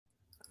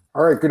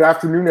All right, good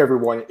afternoon,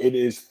 everyone. It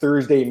is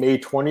Thursday, May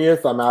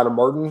 20th. I'm Adam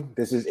Martin.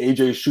 This is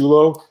AJ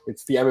Shulo.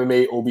 It's the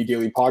MMA OB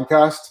Daily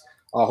Podcast.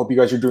 I hope you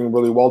guys are doing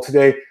really well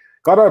today.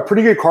 Got a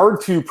pretty good card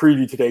to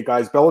preview today,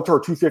 guys.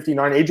 Bellator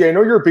 259. AJ, I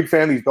know you're a big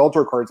fan of these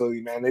Bellator cards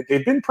lately, man.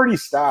 They've been pretty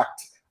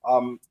stacked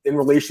in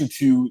relation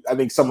to, I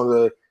think, some of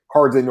the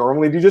cards they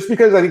normally do, just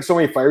because I think so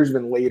many fighters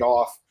have been laid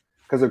off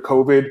because of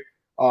COVID.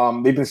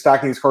 They've been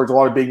stacking these cards, a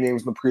lot of big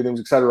names in the prelims,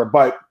 etc.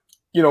 But,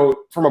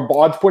 from a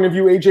odds point of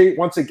view, AJ,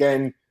 once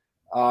again,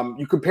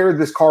 you compare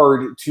this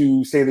card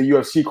to, say, the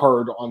UFC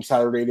card on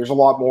Saturday. There's a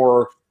lot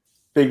more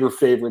bigger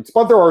favorites,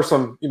 but there are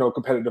some,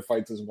 competitive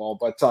fights as well.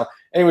 But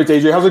anyways,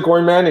 AJ, how's it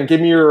going, man? And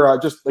give me your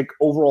just like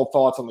overall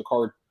thoughts on the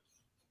card.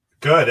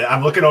 Good.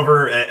 I'm looking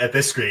over at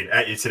this screen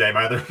at you today,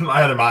 my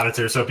other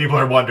monitor. So people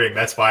are wondering,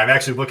 that's why I'm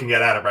actually looking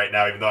at Adam right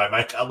now, even though I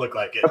might not look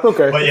like it. That's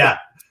okay. But yeah.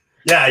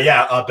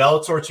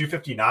 Bellator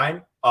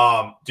 259.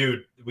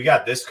 Dude, we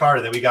got this card,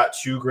 and then we got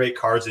two great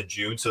cards in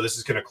June. So this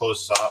is going to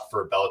close us off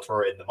for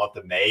Bellator in the month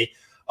of May.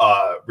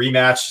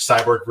 Rematch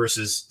Cyborg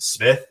versus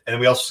Smith, and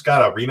then we also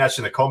got a rematch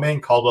in the co-main,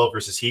 Caldwell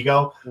versus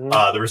Higo.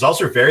 The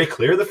results are very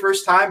clear the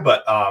first time,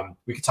 but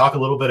we could talk a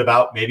little bit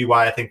about maybe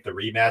why I think the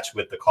rematch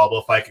with the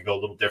Caldwell fight could go a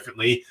little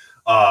differently.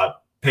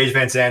 Paige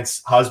Van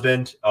Zandt's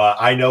husband,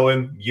 I know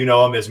him, you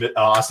know him, as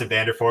Austin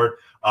Vanderford.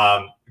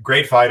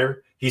 Great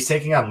fighter. He's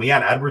taking on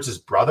Leon Edwards'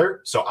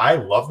 brother, so I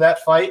love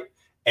that fight.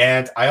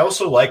 And I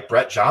also like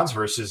Brett Johns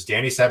versus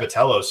Danny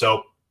Sabatello.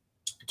 So,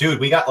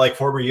 dude, we got like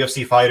former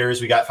UFC fighters.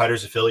 We got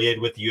fighters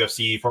affiliated with the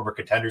UFC, former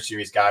Contender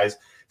Series guys.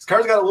 This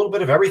card's got a little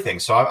bit of everything,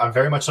 so I'm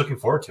very much looking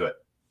forward to it.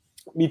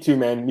 Me too,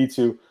 man. Me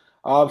too.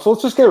 So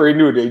let's just get right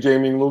into it, AJ. I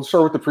mean, we'll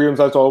start with the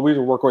prelims as always.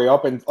 We'll work our way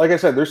up. And like I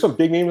said, there's some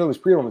big names on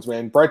these prelims,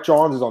 man. Brett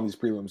Johns is on these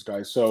prelims,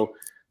 guys. So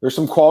there's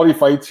some quality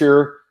fights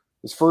here.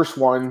 This first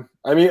one,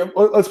 I mean,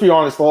 let's be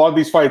honest. A lot of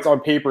these fights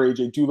on paper,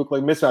 AJ, do look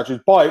like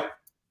mismatches. But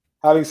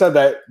having said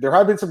that, there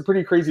have been some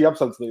pretty crazy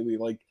upsets lately.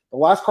 Like the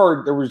last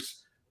card, there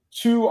was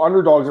two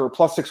underdogs that were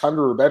plus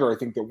 600 or better, I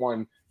think, that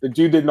won. The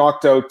dude that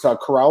knocked out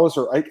Corrales,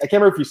 or I can't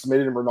remember if he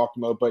submitted him or knocked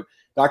him out, but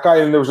that guy,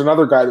 and there was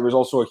another guy that was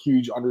also a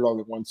huge underdog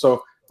that won.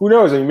 So who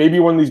knows? I mean, maybe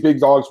one of these big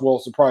dogs will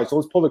surprise. So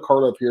let's pull the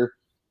card up here.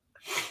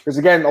 Because,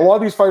 again, a lot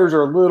of these fighters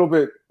are a little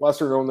bit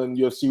lesser known than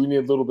UFC. We need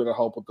a little bit of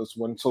help with this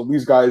one. So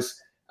these guys,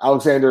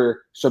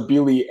 Alexander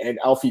Shabili and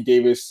Alfie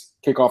Davis,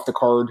 kick off the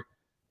card.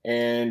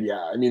 And,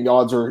 yeah, I mean, the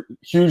odds are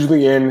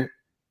hugely in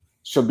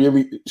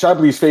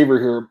Shabli's favor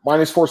here,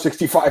 minus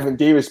 465, and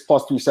Davis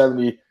plus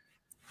 370.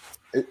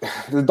 Does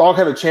the dog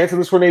have a chance in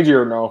this one, AJ,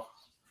 or no?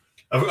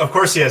 Of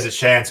course he has a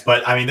chance,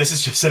 but I mean, this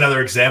is just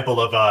another example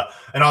of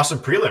an awesome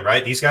prelim,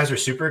 right? These guys are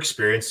super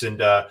experienced, and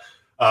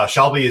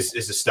Shabli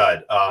is a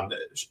stud.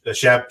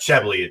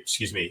 Shabli,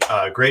 excuse me,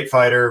 great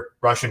fighter,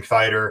 Russian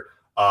fighter.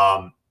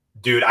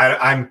 Dude,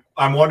 I'm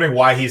wondering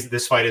why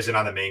this fight isn't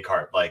on the main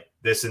card. Like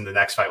this and the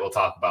next fight we'll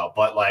talk about,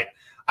 but like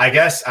I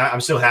guess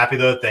I'm still happy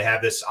though that they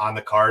have this on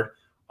the card.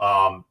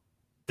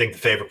 Think the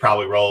favorite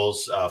probably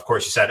rolls. Of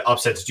course, you said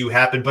upsets do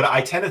happen, but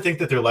I tend to think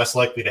that they're less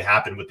likely to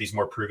happen with these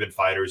more proven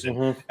fighters.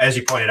 And as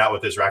you pointed out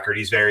with his record,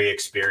 he's very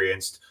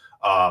experienced.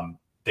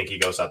 Think he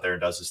goes out there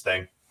and does his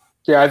thing.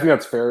 Yeah, I think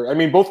that's fair. I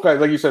mean, both guys,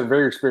 like you said, are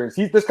very experienced.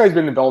 This guy's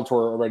been in Bellator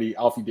already,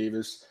 Alfie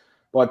Davis.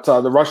 But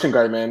the Russian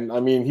guy, man, I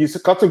mean, he's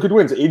got some good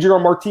wins.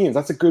 Adrian Martins,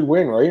 that's a good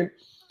win, right?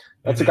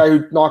 That's a guy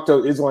who knocked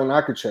out Islam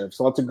Makhachev,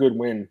 so that's a good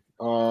win.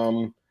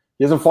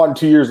 He hasn't fought in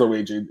 2 years, though,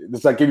 AJ.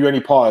 Does that give you any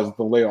pause,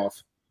 the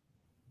layoff?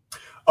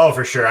 Oh,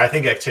 for sure. I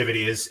think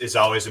activity is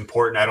always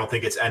important. I don't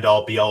think it's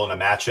end-all, be-all in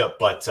a matchup,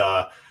 but,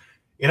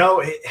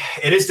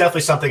 it is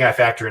definitely something I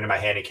factor into my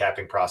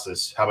handicapping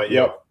process. How about you?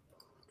 Yep.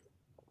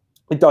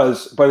 It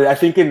does, but I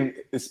think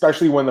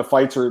especially when the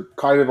fights are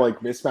kind of like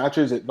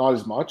mismatches, not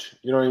as much.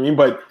 You know what I mean?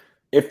 But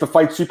if the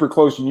fight's super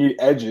close, you need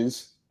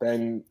edges,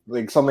 then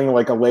like something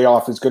like a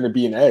layoff is going to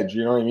be an edge.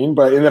 You know what I mean?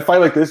 But in a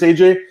fight like this,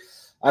 AJ,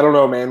 I don't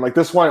know, man. Like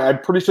this one, I'm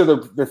pretty sure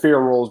the fair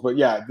rolls, but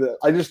yeah,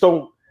 I just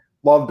don't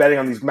love betting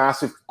on these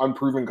massive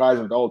unproven guys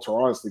in Bellator.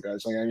 Honestly,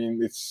 guys, like I mean,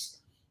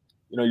 it's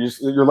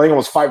you're laying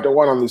almost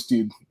 5-1 on this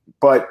dude,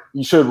 but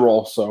you should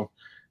roll. So,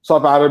 what's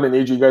up, Adam and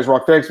AJ? You guys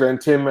rock. Thanks, man.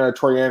 Tim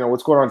Troyano,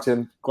 what's going on,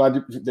 Tim?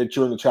 Glad that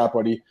you're in the chat,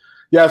 buddy.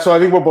 Yeah, so I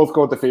think we'll both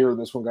go with the favorite in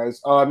this one,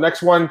 guys.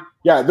 Next one,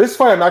 yeah, this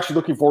fight I'm actually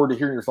looking forward to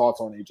hearing your thoughts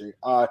on,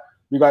 AJ.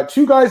 We got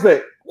two guys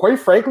that, quite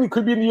frankly,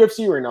 could be in the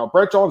UFC right now.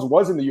 Brett Johns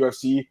was in the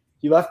UFC.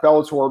 He left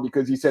Bellator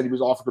because he said he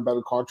was offered a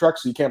better contract,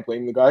 so you can't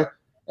blame the guy.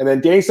 And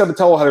then Danny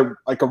Sabatello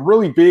had a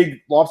really big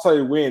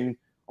lopsided win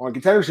on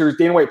Contender Series.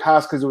 Dana White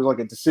passed because it was like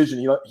a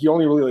decision. He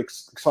only really like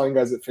signing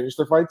guys that finish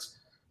their fights.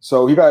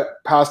 So he got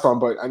passed on,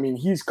 but I mean,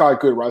 he's got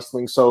good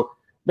wrestling. So,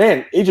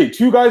 man, AJ,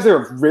 two guys that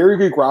are very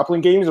good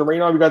grappling games. And right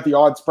now we got the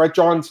odds. Brett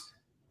Johns,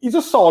 he's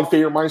a solid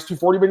favorite, minus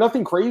 240, but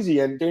nothing crazy.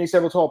 And Danny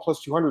Sabatello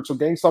plus 200. So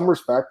getting some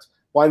respect.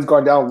 Line's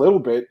gone down a little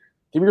bit.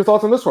 Give me your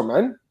thoughts on this one,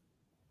 man.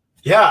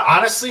 Yeah,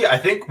 honestly, I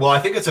think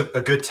it's a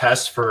good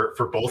test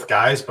for both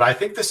guys, but I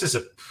think this is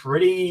a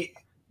pretty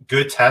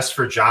good test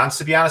for Johns,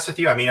 to be honest with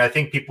you. I mean, I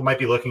think people might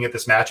be looking at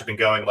this matchup and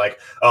going like,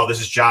 oh,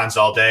 this is Johns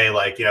all day.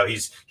 Like, you know,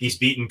 he's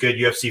beaten good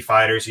UFC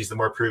fighters. He's the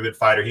more proven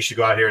fighter. He should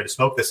go out here and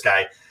smoke this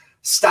guy.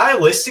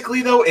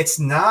 Stylistically, though, it's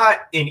not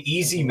an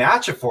easy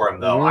matchup for him,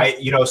 though.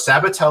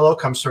 Sabatello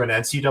comes from an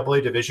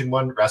NCAA Division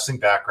I wrestling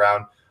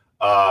background.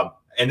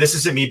 And this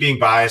isn't me being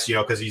biased, you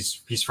know, because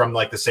he's from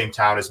like the same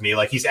town as me.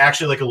 Like, he's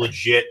actually like a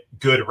legit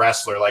good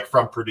wrestler, like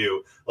from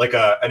Purdue, like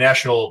a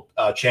national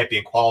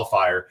champion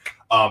qualifier,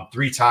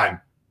 3-time.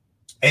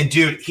 And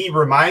dude, he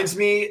reminds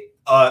me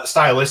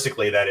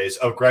stylistically, that is,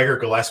 of Gregor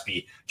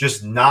Gillespie,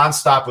 just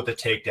nonstop with the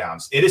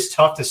takedowns. It is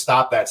tough to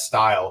stop that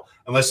style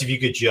unless if you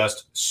could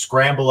just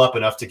scramble up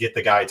enough to get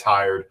the guy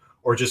tired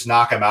or just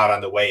knock him out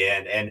on the way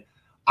in. And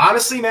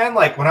honestly, man,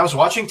 like when I was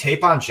watching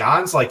tape on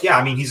Johns, like, yeah,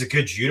 I mean, he's a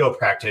good judo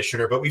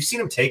practitioner, but we've seen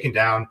him taken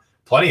down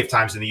plenty of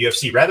times in the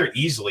UFC rather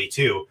easily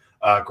too.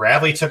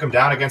 Gravely took him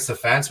down against the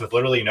fence with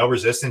literally no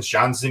resistance.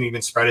 Johns didn't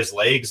even spread his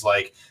legs.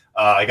 Like,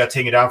 I got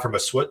taken down from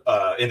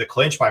in the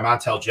clinch by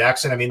Montel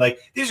Jackson. I mean, like,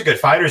 these are good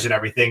fighters and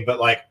everything, but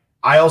like,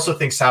 I also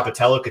think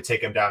Sabatello could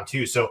take him down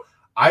too. So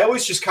I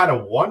always just kind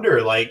of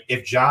wonder, like,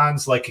 if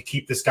Johns like could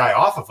keep this guy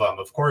off of him.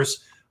 Of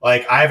course,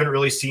 like, I haven't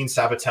really seen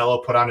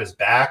Sabatello put on his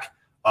back.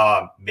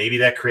 Maybe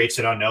that creates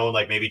an unknown.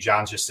 Like, maybe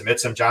Johns just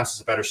submits him. Johns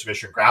is a better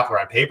submission grappler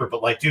on paper,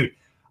 but like, dude,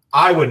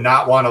 I would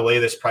not want to lay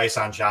this price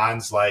on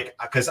Johns, like,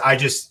 because I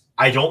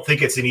don't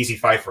think it's an easy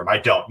fight for him. I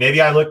don't.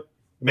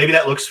 Maybe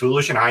that looks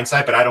foolish in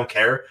hindsight, but I don't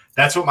care.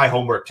 That's what my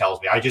homework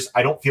tells me.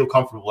 I don't feel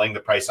comfortable laying the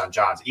price on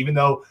Johns, even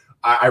though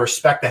I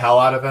respect the hell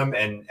out of him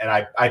and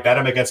I bet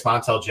him against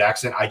Montel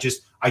Jackson.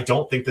 I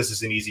don't think this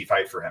is an easy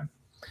fight for him.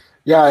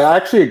 Yeah, I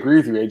actually agree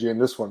with you, AJ, in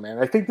this one, man.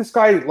 I think this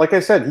guy, like I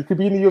said, he could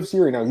be in the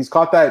UFC right now. He's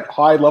got that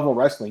high-level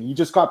wrestling. He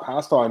just got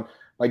passed on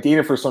by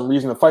Dana for some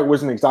reason. The fight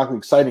wasn't exactly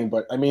exciting,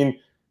 but, I mean,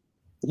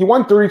 he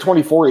won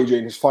 30-24, AJ,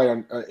 in his fight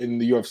in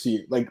the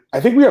UFC. Like, I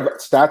think we have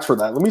stats for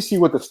that. Let me see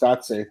what the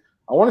stats say.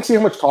 I want to see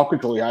how much top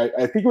control he had.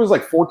 I think it was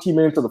like 14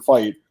 minutes of the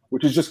fight,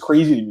 which is just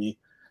crazy to me.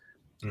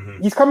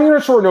 Mm-hmm. He's coming in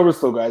at short notice,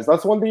 though, guys.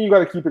 That's one thing you got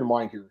to keep in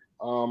mind here.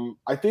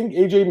 I think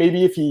AJ,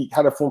 maybe if he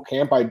had a full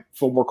camp, I'd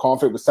feel more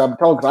confident with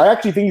Sabatello, because I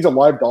actually think he's a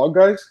live dog,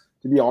 guys,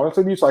 to be honest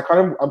with you. So I'm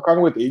kind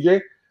of with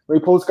AJ. Let me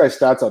pull this guy's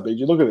stats up,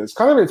 AJ. Look at this.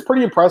 It's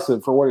pretty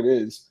impressive for what it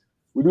is.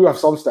 We do have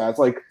some stats,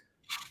 like,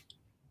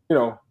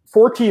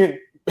 14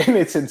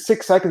 minutes and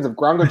 6 seconds of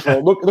ground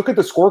control. Look at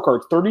the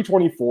scorecards: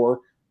 30-24,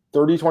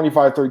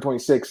 30-25,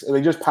 30-26, and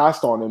they just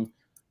passed on him.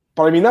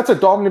 But I mean, that's a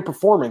dominant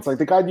performance. Like,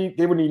 the guy did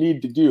what he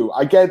needed to do.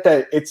 I get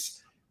that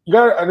you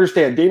got to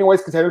understand, Dana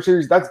White's Contender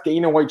Series, that's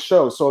Dana White's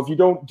show. So if you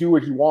don't do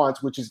what he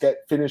wants, which is get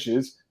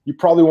finishes, you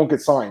probably won't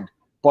get signed.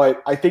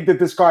 But I think that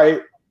this guy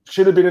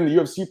should have been in the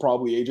UFC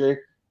probably, AJ.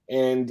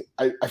 And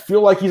I feel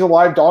like he's a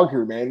live dog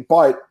here, man.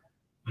 But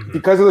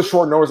because of the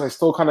short notice, I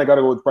still kind of got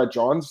to go with Brett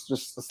Johns,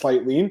 just a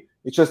slight lean.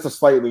 It's just a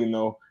slight lean,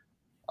 though.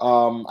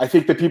 I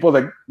think the people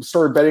that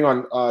started betting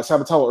on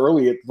Sabatello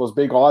early at those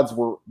big odds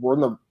were in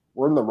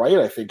the right,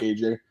 I think,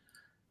 AJ.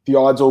 The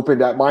odds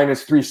opened at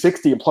minus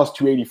 360 and plus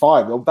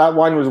 285. That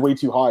line was way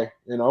too high,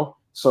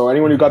 So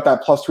anyone who got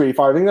that plus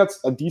 285, I think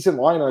that's a decent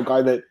line on a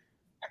guy that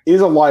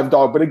is a live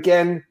dog. But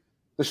again,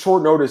 the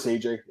short notice,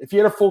 AJ. If he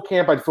had a full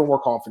camp, I'd feel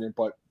more confident,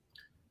 but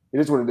it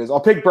is what it is.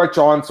 I'll pick Brett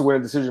Johns to win a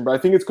decision, but I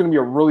think it's going to be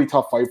a really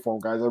tough fight for him,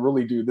 guys. I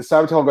really do. The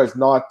Sabatello guy's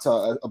not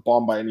a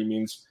bomb by any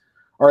means.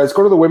 All right, let's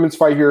go to the women's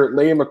fight here.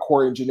 Leah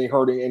McCourt and Janae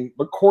Harding. And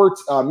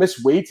McCourt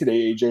missed weight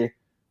today, AJ.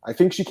 I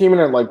think she came in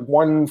at like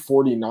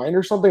 149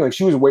 or something. Like,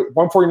 she was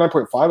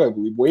 149.5, I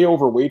believe, way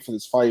overweight for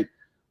this fight.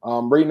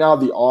 Right now,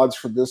 the odds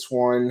for this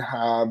one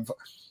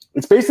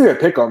it's basically a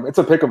pick'em. It's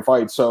a pick'em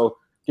fight. So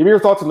give me your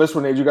thoughts on this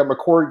one, AJ. You got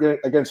McCourt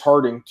against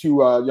Harding, two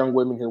young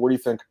women here. What do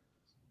you think?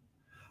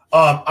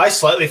 I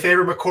slightly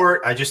favor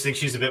McCourt. I just think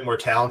she's a bit more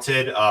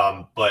talented.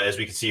 But as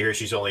we can see here,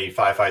 she's only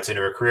 5 fights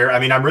into her career. I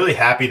mean, I'm really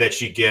happy that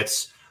she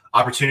gets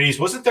opportunities.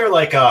 Wasn't there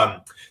like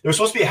there was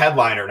supposed to be a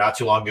headliner not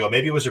too long ago?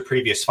 Maybe it was her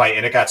previous fight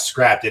and it got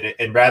scrapped,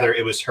 and rather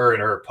it was her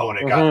and her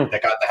opponent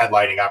that got the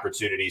headlining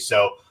opportunity.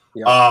 So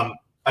yeah.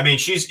 I mean,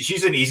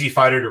 she's an easy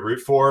fighter to root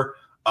for.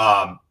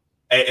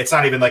 It's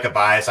not even like a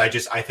bias. I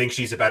think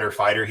she's a better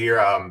fighter here.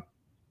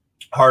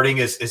 Harding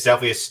is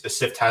definitely a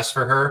stiff test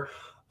for her.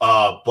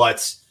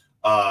 But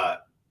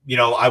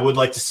I would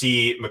like to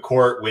see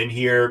McCourt win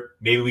here.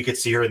 Maybe we could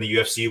see her in the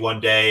UFC one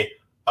day.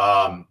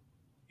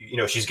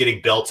 She's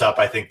getting built up,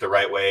 I think, the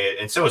right way.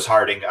 And so is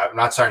Harding. I'm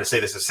not starting to say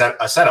this is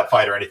a setup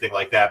fight or anything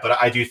like that, but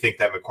I do think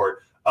that McCourt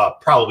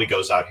probably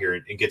goes out here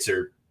and gets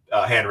her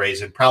hand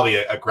raised and probably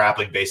a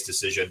grappling-based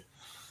decision.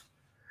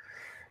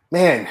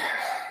 Man,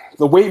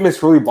 the weight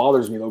miss really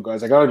bothers me, though,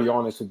 guys. I got to be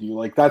honest with you.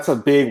 Like, that's a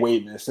big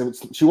weight miss.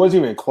 She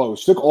wasn't even close.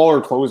 She took all her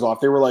clothes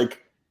off. They were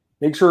like,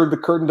 make sure the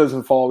curtain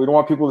doesn't fall. We don't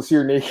want people to see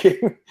her naked.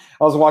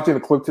 I was watching the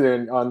clip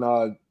today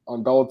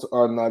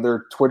on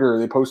their Twitter.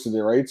 They posted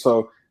it, right?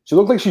 So she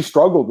looked like she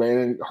struggled, man.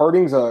 And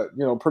Harding's a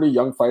pretty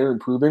young fighter,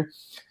 improving.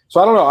 So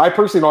I don't know. I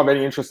personally don't have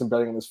any interest in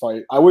betting on this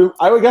fight.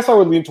 I guess I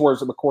would lean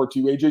towards McCourt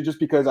too, AJ, just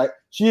because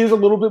she is a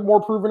little bit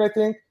more proven, I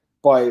think.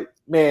 But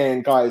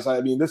man, guys,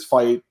 I mean, this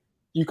fight,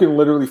 you can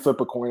literally flip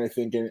a coin, I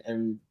think,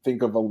 and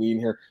think of a lean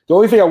here. The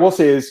only thing I will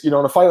say is, in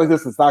a fight like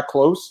this that's that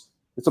close,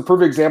 it's a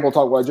perfect example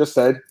of what I just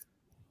said.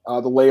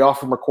 The layoff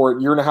from a court,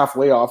 1.5 year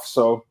layoff.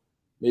 So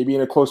maybe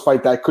in a close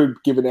fight, that could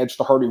give an edge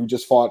to Hardy, who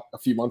just fought a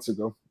few months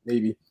ago.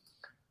 Maybe.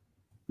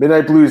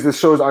 Midnight Blues, this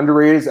show is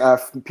underrated.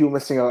 People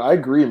missing out. I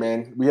agree,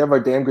 man. We have a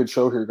damn good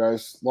show here,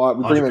 guys. We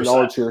bring the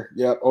knowledge here.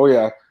 Yeah. Oh,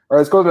 yeah. All right,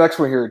 let's go to the next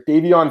one here.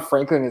 Davion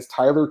Franklin is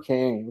Tyler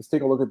King. Let's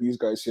take a look at these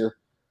guys here.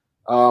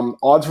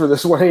 Odds for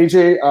this one,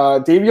 AJ.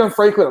 Davion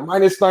Franklin, a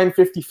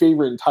 -950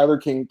 favorite, and Tyler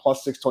King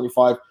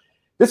 +625.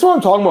 This is what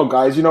I'm talking about,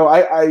 guys.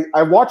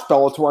 I watch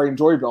Bellator. I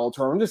enjoy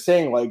Bellator. I'm just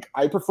saying, like,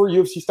 I prefer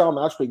UFC style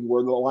matchmaking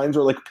where the lines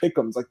are like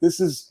pick'ems. Like, this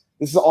is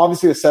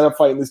obviously a setup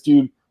fight, and this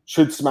dude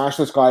should smash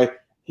this guy.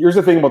 Here's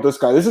the thing about this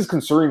guy. This is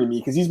concerning to me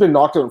because he's been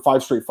knocked out in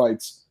 5 straight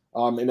fights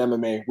in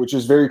MMA, which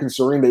is very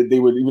concerning that they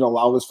would even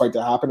allow this fight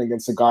to happen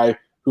against a guy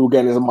who,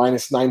 again, is a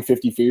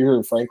 -950 favorite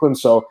in Franklin.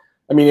 So,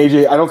 I mean,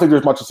 AJ, I don't think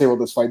there's much to say about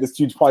this fight. This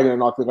dude's probably going to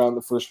knock the guy in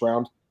the first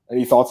round.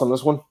 Any thoughts on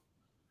this one?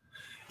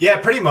 Yeah,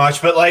 pretty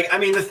much. But, like, I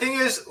mean, the thing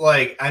is,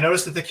 like, I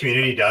noticed that the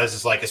community does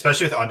is, like,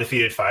 especially with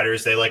undefeated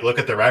fighters, they, like, look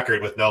at the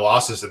record with no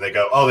losses and they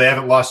go, oh, they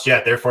haven't lost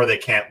yet, therefore they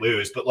can't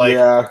lose. But, like,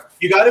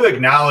 you got to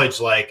acknowledge,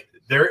 like,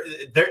 they're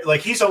like,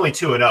 he's only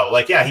 2-0.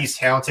 Like, yeah, he's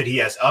talented, he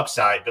has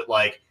upside, but,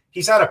 like,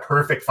 he's not a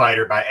perfect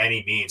fighter by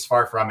any means,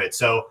 far from it.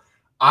 So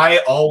I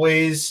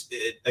always,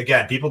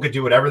 again, people could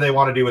do whatever they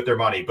want to do with their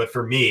money, but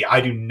for me,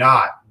 I do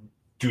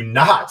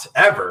not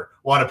ever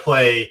want to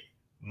play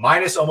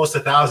minus almost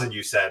 1,000.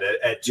 You said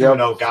at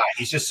 2-0 guy.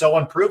 He's just so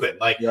unproven.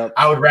 Like,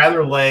 I would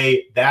rather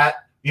lay that,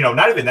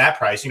 not even that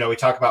price. We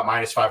talk about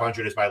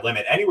 -500 is my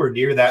limit. Anywhere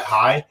near that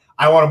high,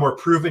 I want a more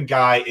proven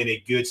guy in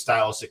a good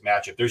stylistic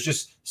matchup. There's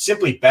just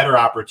simply better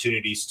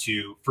opportunities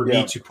for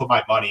me to put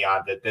my money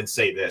on than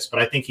say this. But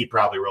I think he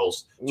probably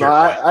rolls. No,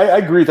 I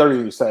agree with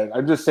everything you said.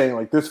 I'm just saying,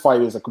 like, this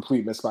fight is a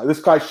complete mismatch. This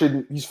guy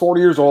he's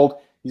 40 years old.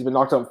 He's been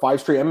knocked out in 5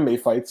 straight MMA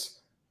fights.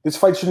 This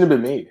fight shouldn't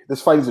have been made.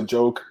 This fight is a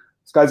joke.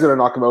 This guy's going to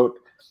knock him out.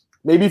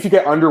 Maybe if you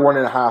get under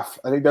 1.5,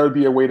 I think that would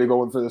be a way to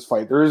go in for this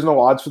fight. There is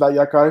no odds for that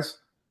yet, guys.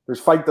 This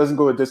fight doesn't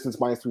go the distance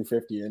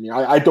 -350. I mean,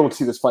 I don't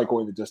see this fight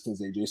going the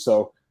distance, AJ.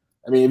 So,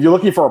 I mean, if you're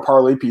looking for a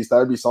parlay piece, that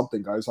would be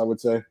something, guys. I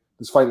would say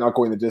this fight not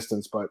going the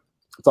distance, but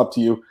it's up to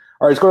you.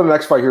 All right, let's go to the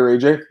next fight here,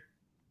 AJ.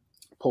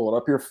 Pull it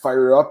up here,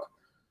 fire it up.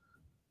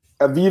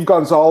 Aviv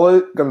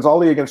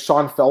Gonzalez against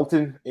Sean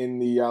Felton in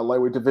the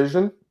lightweight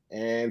division.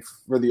 And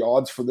for the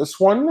odds for this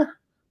one,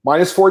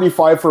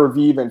 -485 for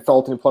Aviv and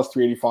Felton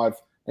 +385.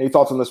 Any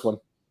thoughts on this one?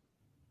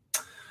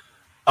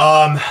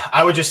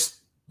 I would just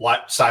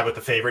side with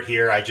the favorite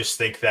here. I just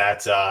think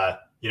that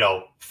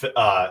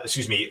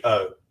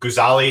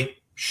Gonzalez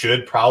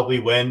should probably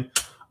win.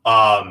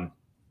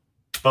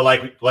 But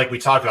like we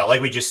talked about,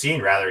 like we just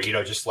seen rather,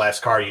 just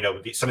last card,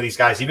 some of these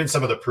guys, even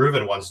some of the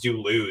proven ones do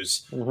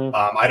lose.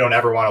 I don't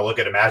ever want to look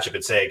at a matchup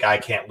and say a guy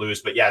can't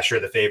lose, but yeah,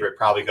 sure. The favorite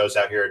probably goes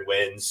out here and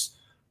wins.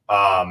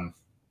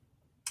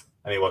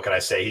 I mean, what can I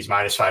say? He's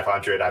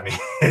 -500. I mean,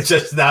 it's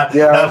just not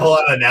a whole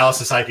lot of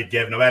analysis I could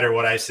give. No matter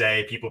what I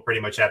say, people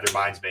pretty much have their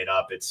minds made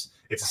up. It's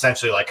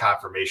essentially like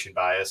confirmation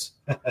bias.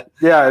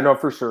 Yeah, I know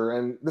for sure.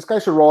 And this guy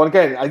should roll. And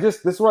again,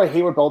 this is what I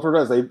hate what Bellator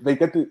does.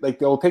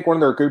 They'll take one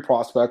of their good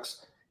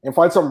prospects and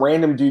find some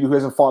random dude who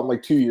hasn't fought in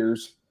like 2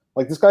 years.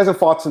 Like, this guy hasn't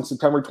fought since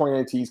September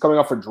 2019. He's coming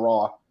off a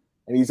draw,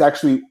 and he's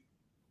actually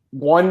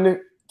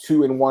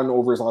 1-2-1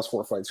 over his last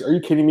 4 fights. Are you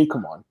kidding me?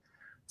 Come on.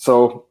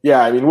 So,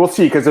 yeah, I mean, we'll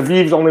see, because if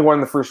Aviv's only won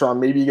in the first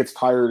round, maybe he gets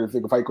tired if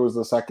the fight goes to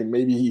the second.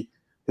 Maybe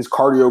his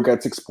cardio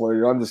gets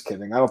exploited. I'm just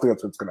kidding. I don't think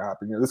that's what's going to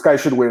happen here. This guy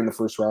should win in the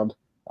first round.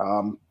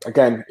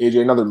 Again,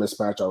 AJ, another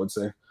mismatch, I would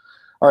say.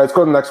 All right, let's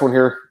go to the next one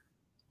here.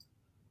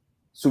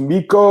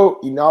 Sumiko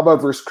Inaba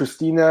versus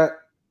Christina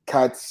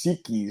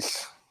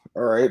Katsikis.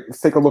 All right, let's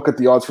take a look at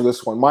the odds for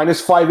this one.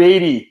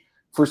 -580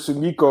 for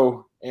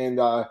Sumiko and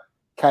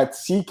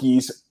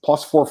Katsikis,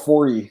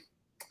 +440.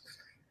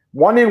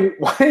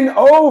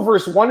 1-0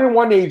 versus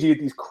 1-1 AJ at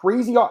these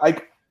crazy odds.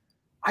 Like,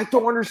 I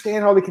don't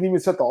understand how they can even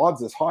set the odds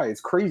this high. It's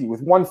crazy.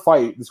 With one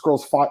fight, this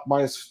girl's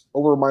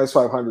over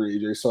 -500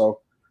 AJ.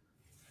 So,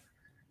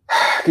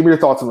 give me your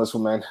thoughts on this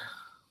one, man.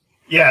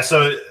 Yeah,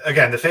 so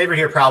again, the favorite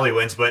here probably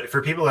wins, but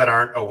for people that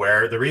aren't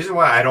aware, the reason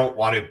why I don't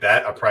want to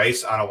bet a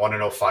price on a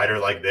 1-0 fighter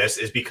like this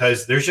is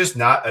because there's just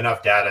not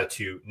enough data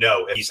to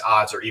know if these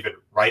odds are even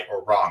right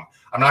or wrong.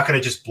 I'm not going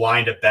to just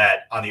blind a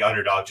bet on the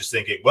underdog just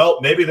thinking, well,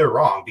 maybe they're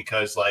wrong,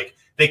 because like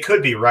they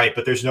could be right,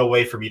 but there's no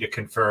way for me to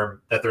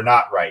confirm that they're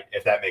not right,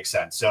 if that makes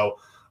sense. So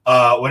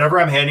whenever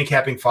I'm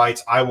handicapping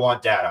fights, I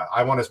want data.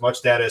 I want as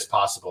much data as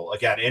possible.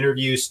 Again,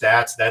 interviews,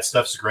 stats, that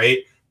stuff's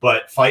great.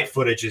 But fight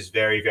footage is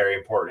very, very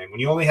important. When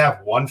you only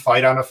have one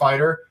fight on a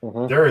fighter,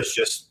 there is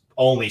just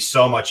only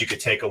so much you could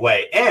take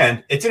away.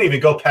 And it didn't even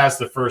go past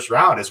the first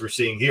round, as we're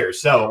seeing here.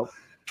 So,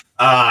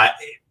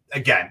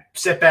 again,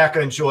 sit back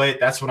and enjoy it.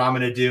 That's what I'm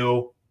going to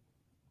do.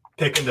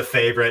 Picking the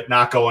favorite,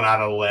 not going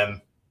out on a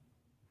limb.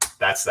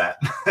 That's that.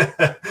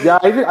 Yeah,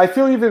 I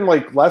feel even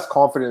like less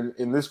confident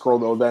in this girl,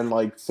 though, than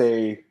like,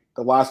 say,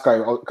 the last guy,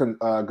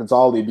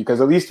 Gonzalez,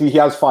 because at least he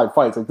has 5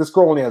 fights. Like, this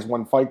girl only has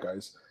 1 fight,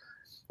 guys.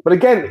 But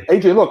again,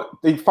 AJ, look,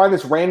 they find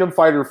this random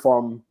fighter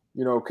from,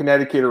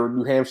 Connecticut or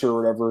New Hampshire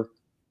or whatever,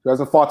 who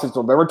hasn't fought since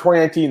November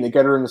 2019. They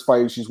get her in this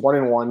fight. She's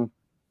 1-1.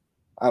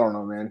 I don't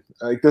know, man.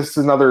 Like, this is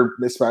another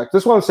mismatch.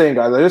 This is what I'm saying,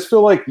 guys. I just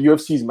feel like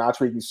UFC's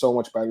matchmaking is so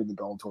much better than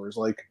Bellator's.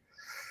 Like,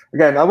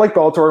 again, I like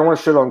Bellator. I don't want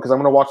to shit on them because I'm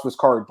going to watch this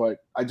card, but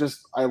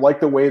I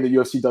like the way the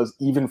UFC does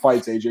even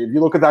fights, AJ. If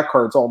you look at that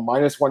card, it's all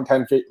minus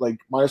 110, like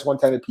minus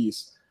 110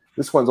 apiece.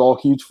 This one's all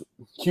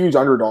huge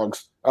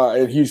underdogs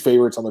and huge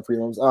favorites on the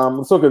prelims.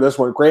 Let's look at this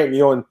one. Grant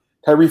Neal and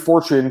Tyree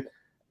Fortune.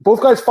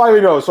 Both guys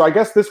 5-0. So I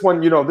guess this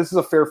one, this is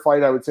a fair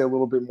fight. I would say a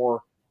little bit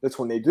more. This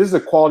one, AJ. This is a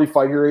quality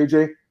fight here,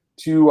 AJ.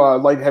 2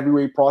 light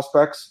heavyweight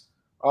prospects.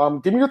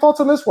 Give me your thoughts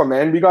on this one,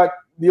 man. We got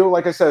Neal,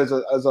 like I said,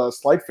 as a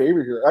slight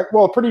favorite here.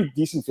 Well, a pretty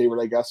decent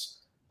favorite, I guess.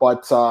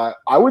 But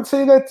I would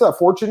say that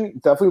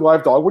Fortune, definitely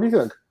live dog. What do you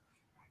think?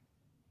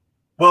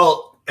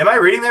 Well, am I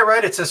reading that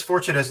right? It says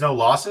Fortune has no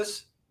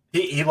losses.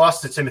 He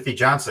lost to Timothy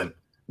Johnson.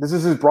 This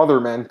is his brother,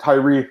 man,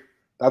 Tyree.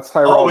 That's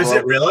Tyrell. Oh, is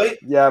it really?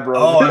 Yeah, bro.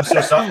 Oh, I'm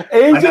so sorry.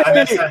 AJ.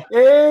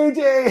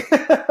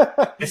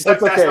 It's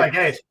okay. Past my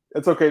gauge.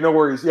 It's okay. No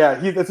worries. Yeah,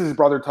 this is his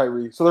brother,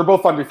 Tyree. So they're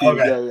both undefeated.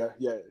 Okay.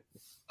 Yeah.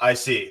 I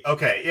see.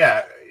 Okay.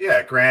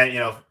 Yeah. Grant,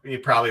 he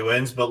probably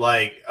wins, but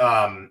like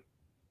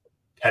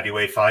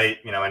heavyweight fight,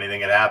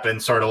 anything can happen,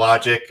 sort of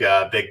logic,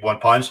 big one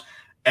punch.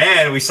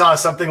 And we saw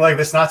something like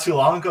this not too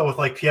long ago with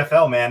like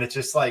PFL, man. It's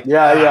just like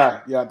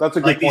yeah. That's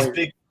a good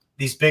point.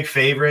 These big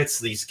favorites,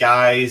 these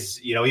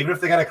guys, even if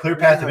they got a clear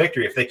path to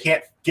victory, if they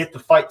can't get the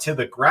fight to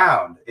the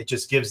ground, it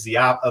just gives the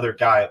other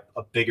guy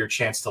a bigger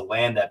chance to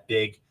land that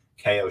big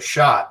KO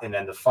shot and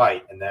then the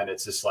fight. And then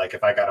it's just like,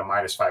 if I got a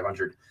minus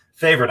 500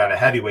 favorite on a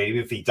heavyweight,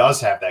 even if he does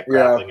have that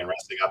grappling and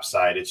wrestling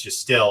upside, it's just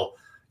still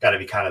got to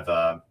be kind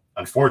of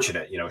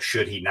unfortunate,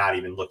 should he not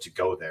even look to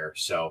go there.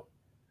 So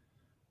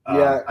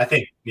I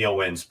think Neal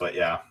wins, but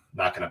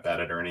not going to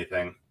bet it or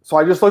anything. So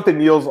I just looked at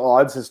Neal's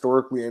odds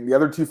historically, and the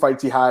other 2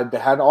 fights he had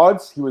that had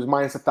odds, he was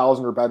minus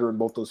 1,000 or better in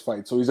both those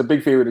fights. So he's a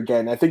big favorite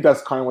again. I think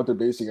that's kind of what they're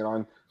basing it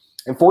on.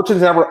 And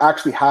Fortune's never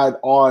actually had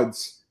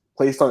odds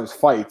placed on his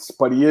fights,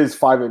 but he is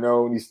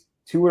 5-0 and he's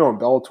 2-0 in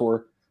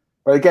Bellator.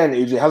 But again,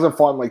 AJ hasn't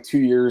fought in like 2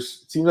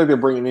 years. It seems like they're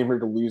bringing him here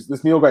to lose.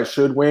 This Neal guy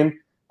should win.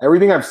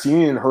 Everything I've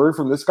seen and heard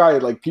from this guy,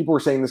 like, people are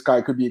saying this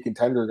guy could be a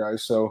contender,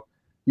 guys. So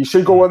he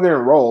should go in there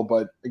and roll.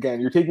 But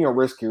again, you're taking a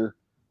risk here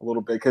a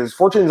little bit because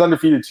Fortune is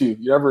undefeated too.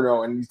 You never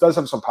know, and he does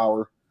have some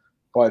power.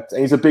 And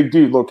he's a big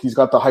dude. Look, he's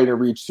got the height and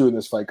reach too in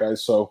this fight,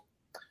 guys. So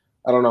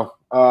I don't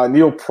know.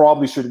 Neal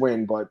probably should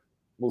win, but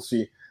we'll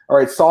see. All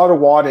right, Saad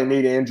Awad and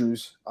Nate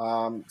Andrews.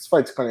 This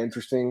fight's kind of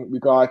interesting. We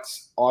got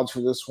odds for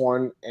this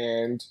one,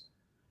 and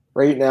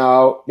right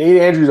now,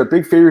 Nate Andrews a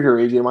big favorite here,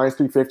 AJ, minus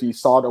 350.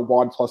 Saad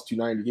Awad plus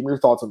 290. Give me your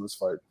thoughts on this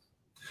fight.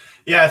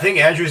 Yeah, I think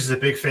Andrews is a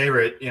big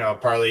favorite.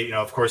 Partly,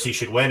 of course he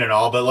should win and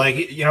all, but like,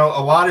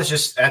 Awad is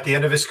just at the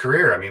end of his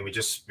career. I mean, we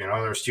just, there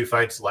was 2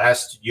 fights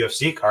last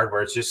UFC card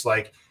where it's just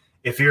like,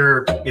 if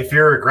you're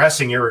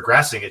regressing, you're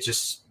regressing. It's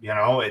just,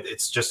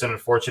 it's just an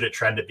unfortunate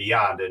trend to be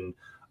on. And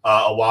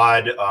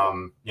Awad,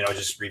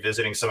 just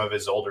revisiting some of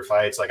his older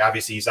fights, like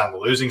obviously he's on the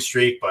losing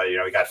streak, but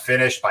he got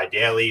finished by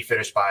Daly,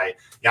 finished by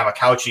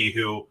Yamakauchi,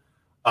 who,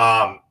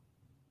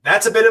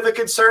 that's a bit of a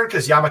concern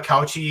because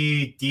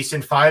Yamakauchi,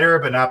 decent fighter,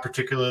 but not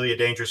particularly a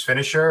dangerous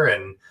finisher.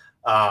 And,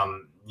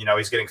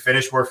 he's getting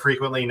finished more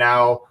frequently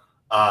now.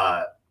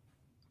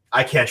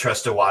 I can't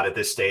trust Awad at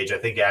this stage. I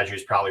think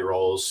Andrews probably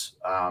rolls.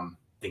 I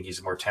think he's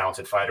a more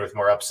talented fighter with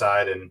more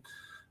upside. And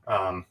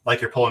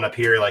like you're pulling up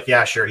here, like,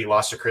 yeah, sure, he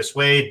lost to Chris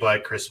Wade,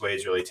 but Chris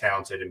Wade's really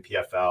talented in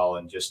PFL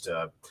and just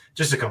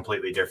a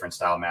completely different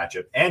style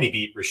matchup. And he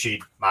beat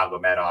Rashid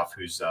Magomedov,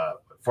 who's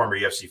former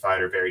UFC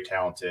fighter, very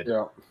talented.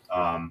 Yeah.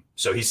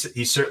 So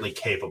he's certainly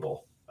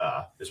capable,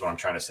 is what I'm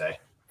trying to say.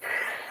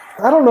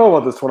 I don't know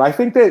about this one. I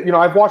think that,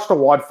 I've watched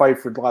Awad fight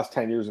for the last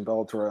 10 years in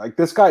Bellator. Like,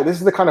 this guy, this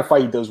is the kind of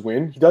fight he does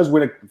win. He does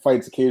win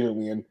fights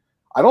occasionally, and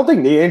I don't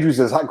think Nate Andrews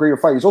is that great a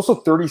fight. He's also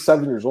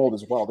 37 years old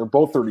as well. They're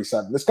both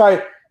 37. This guy,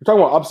 you're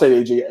talking about upside,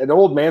 AJ, an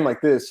old man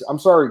like this, I'm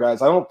sorry,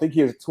 guys, I don't think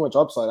he has too much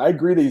upside. I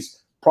agree that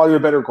he's probably a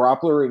better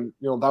grappler, and,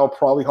 that'll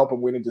probably help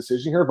him win a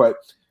decision here, but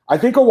I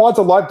think Awad's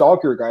a live dog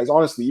here, guys,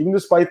 honestly. Even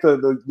despite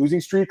the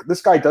losing streak,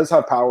 this guy does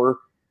have power,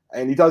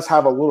 and he does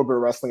have a little bit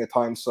of wrestling at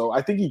times. So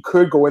I think he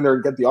could go in there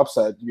and get the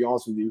upset, to be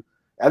honest with you.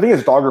 I think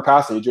it's dog or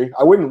pass, AJ.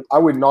 I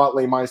would not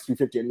lay minus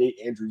 350 on Nate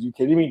Andrews. You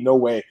kidding me? No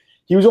way.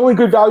 He was only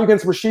good value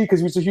against Rashid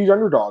because he was a huge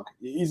underdog.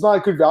 He's not a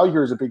good value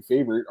here as a big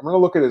favorite. I'm going to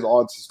look at his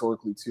odds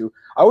historically, too.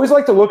 I always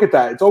like to look at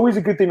that. It's always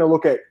a good thing to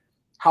look at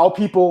how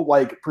people,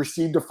 like,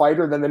 perceive the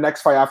fighter than the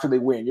next fight after they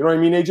win. You know what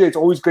I mean, AJ? It's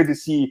always good to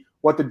see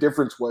what the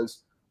difference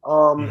was.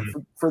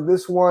 For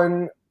this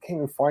one, can't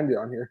even find it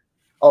on here.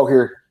 Oh,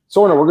 here.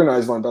 Someone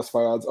organized on best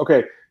fight odds.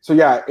 Okay, so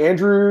yeah,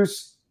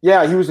 Andrews.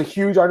 Yeah, he was a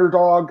huge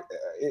underdog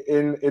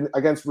in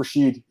against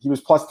Rashid. He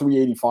was plus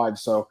 385.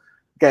 So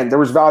again, there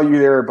was value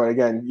there, but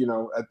again,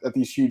 at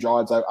these huge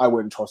odds, I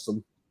wouldn't trust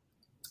him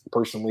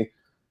personally.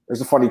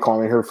 There's a funny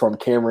comment here from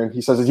Cameron.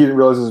 He says that he didn't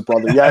realize it was his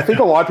brother. Yeah, I think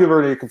a lot of people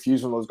are going to get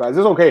confused on those guys.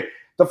 It's okay.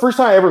 The first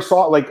time I ever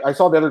saw, like, I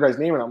saw the other guy's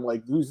name, and I'm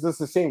like, who's this?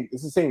 The same?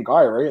 It's the same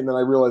guy, right? And then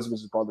I realized it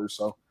was his brother.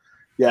 So,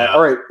 yeah.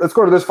 All right, let's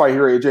go to this fight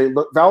here, AJ.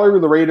 Valerie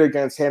Loureda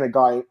against Hannah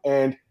Guy,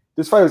 and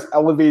this fight was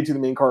elevated to the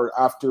main card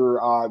after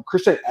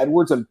Christian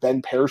Edwards and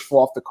Ben Parrish fell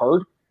off the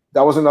card.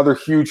 That was another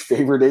huge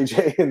favorite,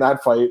 AJ, in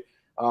that fight.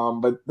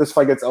 But this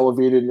fight gets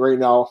elevated right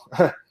now.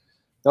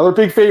 Another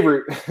big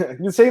favorite. I've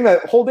been saying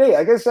that whole day.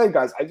 Like I said,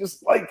 guys, I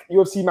just like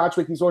UFC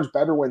matchmaking so much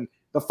better when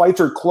the fights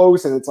are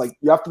close and it's like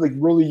you have to like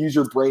really use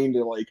your brain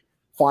to like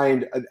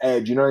find an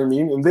edge. You know what I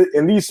mean?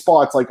 In these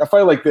spots, like a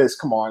fight like this,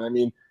 come on. I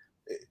mean,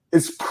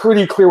 it's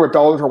pretty clear what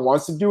Bellator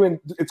wants to do, and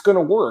it's going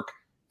to work.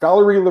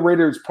 Valerie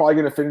Loureda is probably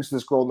going to finish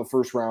this girl in the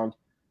first round.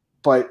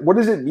 But what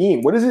does it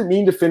mean? What does it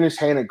mean to finish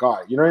Hannah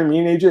Guy? You know what I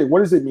mean, AJ? What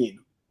does it mean?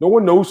 No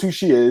one knows who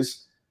she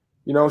is.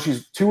 You know,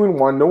 she's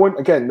 2-1.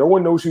 No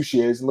one knows who she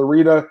is. And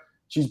Loureda,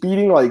 she's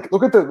beating like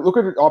look at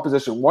the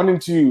opposition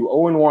 1-2, 0-1,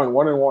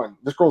 1-1.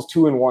 This girl's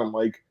 2-1.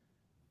 Like,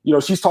 you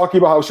know, she's talking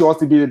about how she wants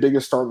to be the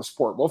biggest star in the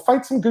sport. Well,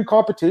 fight some good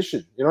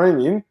competition. You know what I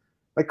mean?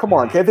 Like, come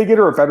on, can't they get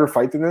her a better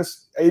fight than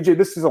this? AJ,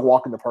 this is a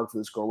walk in the park for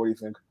this girl. What do you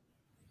think?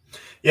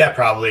 Yeah,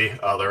 probably.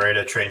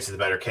 Loureda trains in the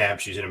better camp.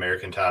 She's an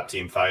American top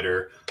team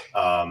fighter.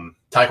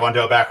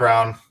 Taekwondo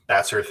background,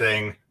 that's her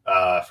thing.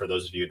 For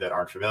those of you that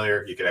aren't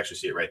familiar, you can actually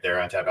see it right there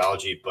on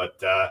Tabology. But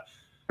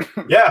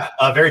yeah,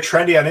 very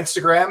trendy on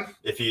Instagram.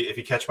 If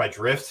you catch my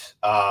drift,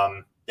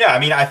 yeah. I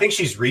mean, I think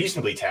she's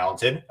reasonably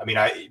talented. I mean,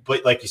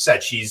 but like you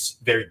said, she's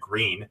very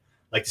green.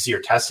 Like to see her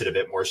tested a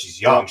bit more. She's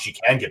young. She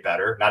can get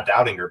better. Not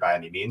doubting her by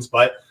any means,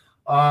 but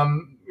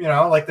you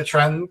know, like the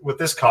trend with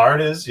this card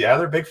is, yeah,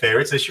 they're big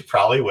favorites. They should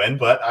probably win,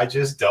 but I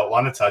just don't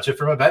want to touch it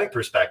from a betting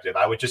perspective.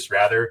 I would just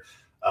rather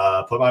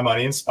put my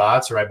money in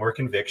spots where I have more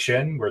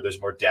conviction, where there's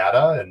more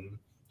data, and,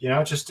 you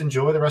know, just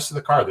enjoy the rest of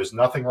the card. There's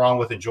nothing wrong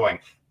with enjoying.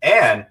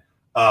 And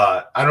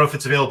I don't know if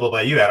it's available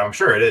by you, Adam. I'm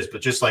sure it is, but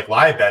just like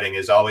live betting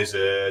is always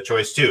a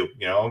choice too.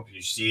 You know,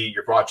 you see,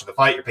 you're watching the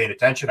fight, you're paying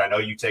attention. I know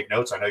you take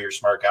notes. I know you're a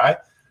smart guy.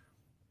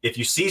 If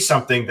you see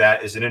something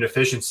that is an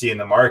inefficiency in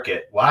the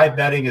market, live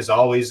betting is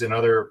always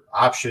another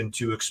option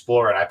to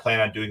explore. And I plan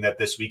on doing that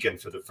this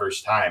weekend for the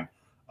first time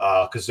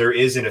because there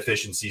is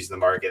inefficiencies in the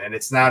market. And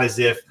it's not as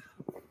if,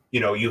 you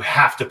know, you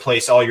have to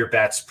place all your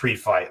bets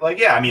pre-fight. Like,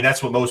 yeah, I mean,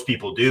 that's what most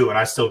people do, and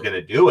I'm still going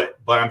to do it.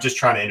 But I'm just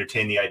trying to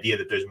entertain the idea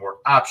that there's more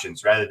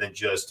options rather than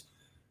just,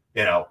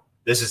 you know,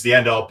 this is the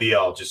end-all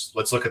be-all. Just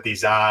let's look at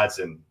these odds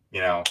and,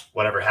 you know,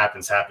 whatever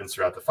happens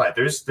throughout the fight.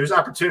 There's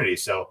opportunity.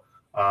 So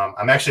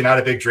I'm actually not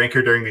a big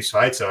drinker during these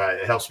fights, so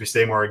it helps me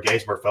stay more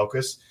engaged, more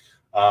focused.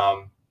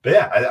 But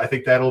yeah, I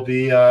think that'll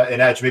be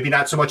an edge. Maybe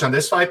not so much on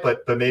this fight,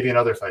 but maybe in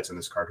other fights in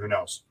this card. Who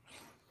knows?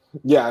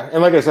 Yeah,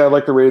 and like I said, I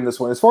like the rating this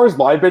one. As far as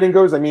live betting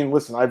goes, I mean,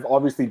 listen, I've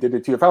obviously did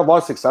it too. I've had a lot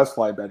of success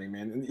live betting,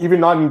 man. And even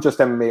not in just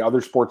MMA,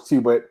 other sports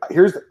too. But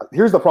here's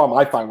the problem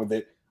I find with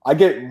it. I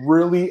get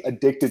really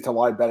addicted to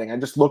live betting. I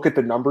just look at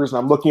the numbers and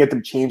I'm looking at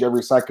them change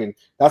every second.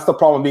 That's the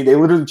problem with me. They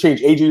literally change.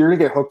 AJ, you're gonna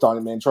get hooked on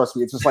it, man. Trust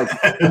me. It's just like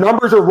the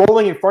numbers are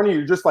rolling in front of you.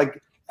 You're just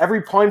like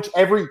every punch,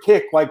 every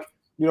kick, like,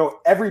 you know,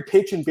 every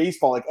pitch in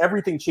baseball, like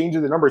everything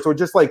changes the numbers. So it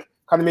just like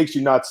kind of makes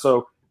you nuts.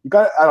 So you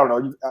got, I don't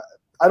know.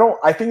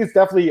 I think it's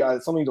definitely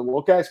something to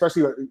look at,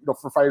 especially, you know,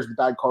 for fighters with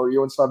bad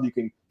cardio and stuff. You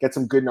can get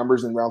some good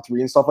numbers in round 3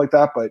 and stuff like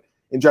that. But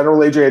in general,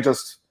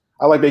 AJ,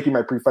 I like making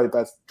my pre-fight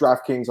bets.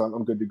 DraftKings,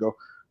 I'm good to go.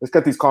 Let's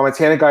get these comments.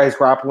 Hannah Guy is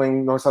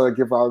grappling. Knows how to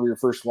give Valerie your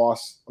first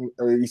loss.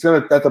 He's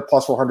going to bet the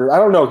plus 400. I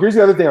don't know. Here's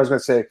the other thing I was going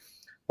to say.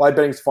 Live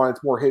betting's fun.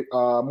 It's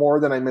more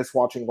than I miss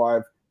watching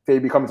live. Faye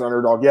becomes an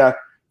underdog. Yeah,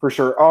 for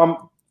sure.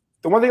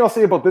 The one thing I'll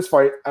say about this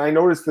fight, and I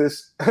noticed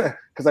this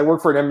because I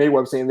work for an MMA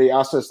website, and they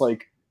asked us,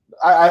 like,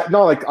 I'm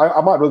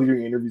not really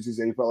doing interviews these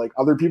days, but like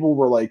other people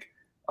were like,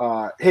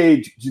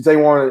 hey, do they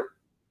want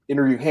to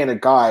interview Hannah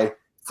Guy,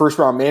 first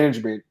round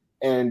management?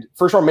 And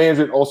first round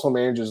management also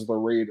manages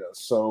Loureda.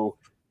 So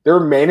their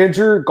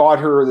manager got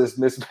her this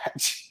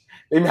mismatch.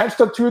 They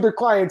matched up 2 of their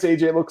clients,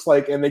 AJ, it looks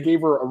like, and they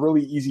gave her a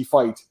really easy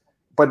fight.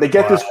 But they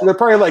get this, they're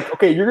probably like,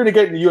 okay, you're going to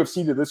get in the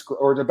UFC to this,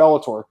 or to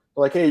Bellator.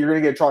 They're like, hey, you're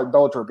going to get tried in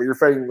Bellator, but you're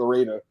fighting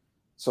Loureda.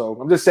 So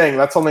I'm just saying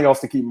that's something else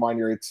to keep in mind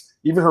here. It's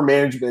even her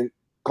management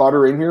got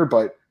her in here,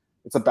 but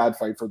it's a bad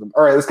fight for them.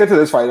 All right, let's get to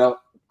this fight.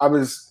 I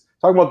was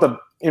talking about the,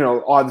 you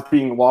know, odds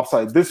being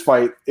lopsided. This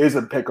fight is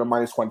a pick of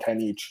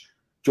 -110 each.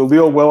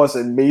 Jaleel Willis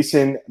and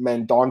Mason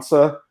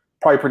Mendonça.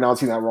 Probably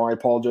pronouncing that wrong. I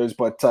apologize.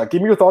 But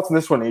give me your thoughts on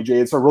this one,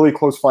 AJ. It's a really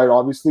close fight,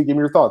 obviously. Give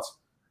me your thoughts.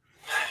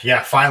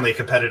 Yeah, finally a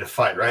competitive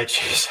fight, right?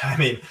 Jeez. I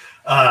mean,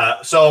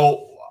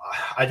 so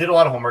I did a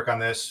lot of homework on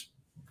this.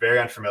 Very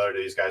unfamiliar to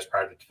these guys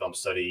prior to the film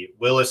study.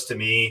 Willis, to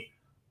me,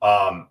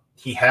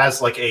 he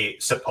has like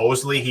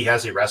supposedly he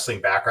has a wrestling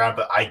background,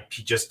 but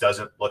he just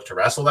doesn't look to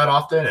wrestle that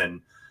often.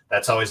 And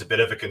that's always a bit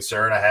of a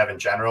concern I have in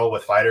general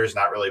with fighters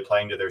not really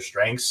playing to their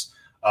strengths.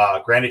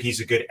 Granted,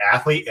 he's a good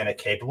athlete and a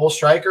capable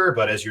striker,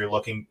 but as you're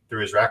looking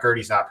through his record,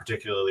 he's not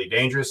particularly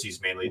dangerous. He's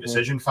mainly a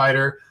decision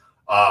fighter.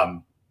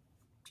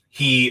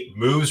 He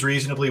moves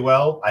reasonably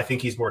well. I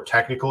think he's more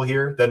technical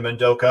here than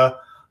Mendoza.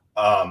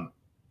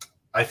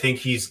 I think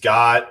he's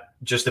got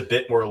just a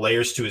bit more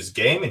layers to his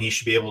game, and he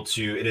should be able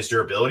to, and his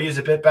durability is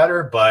a bit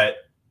better. But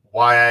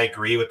why I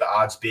agree with the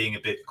odds being a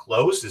bit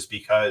close is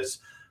because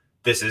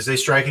this is a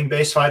striking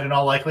base fight in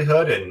all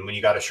likelihood. And when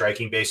you got a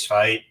striking base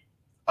fight,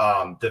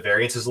 the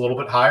variance is a little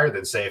bit higher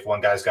than, say, if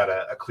one guy's got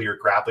a clear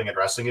grappling and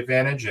wrestling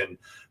advantage. And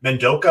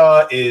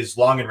Mendoka is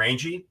long and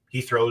rangy.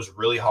 He throws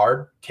really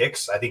hard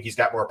kicks. I think he's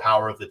got more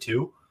power of the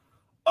two.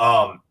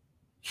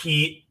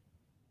 He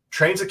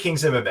trains at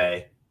King's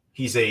MMA.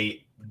 He's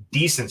a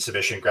decent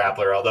submission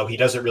grappler, although he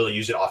doesn't really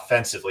use it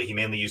offensively. He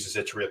mainly uses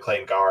it to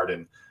reclaim guard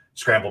and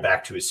scramble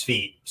back to his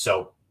feet.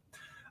 So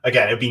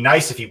again, it'd be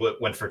nice if he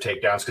went for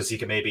takedowns because he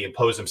can maybe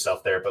impose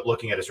himself there. But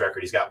looking at his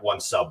record, he's got one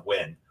sub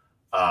win.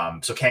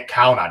 So can't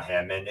count on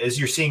him. And as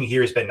you're seeing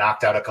here, he's been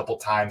knocked out a couple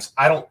times.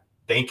 I don't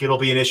think it'll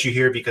be an issue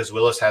here because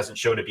Willis hasn't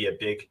shown to be a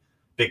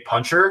big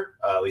puncher.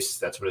 At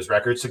least that's what his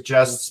record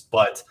suggests.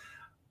 But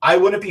I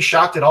wouldn't be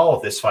shocked at all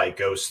if this fight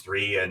goes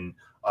 3 and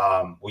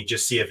we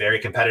just see a very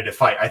competitive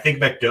fight. I think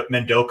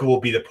Mendoka will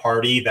be the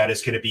party that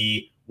is going to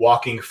be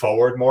walking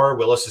forward more.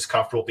 Willis is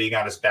comfortable being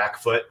on his back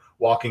foot,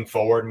 walking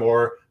forward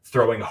more,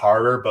 throwing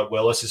harder, but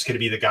Willis is going to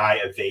be the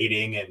guy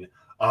evading and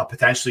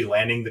potentially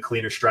landing the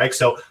cleaner strike.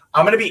 So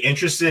I'm going to be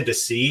interested to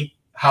see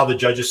how the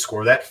judges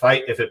score that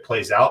fight if it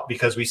plays out,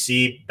 because we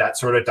see that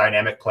sort of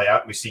dynamic play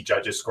out. We see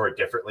judges score it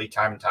differently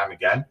time and time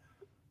again.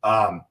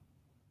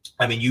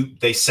 I mean,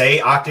 they say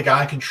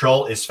octagon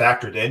control is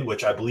factored in,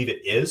 which I believe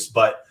it is,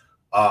 but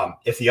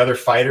if the other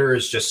fighter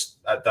is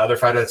just the other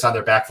fighter that's on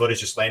their back foot is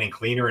just landing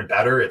cleaner and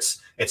better, it's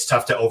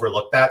tough to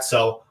overlook that.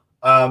 So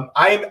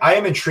I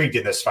am intrigued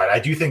in this fight. I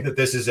do think that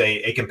this is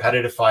a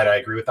competitive fight. I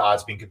agree with the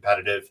odds being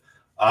competitive.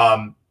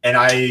 And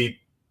I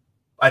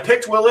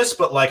picked Willis,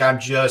 but like,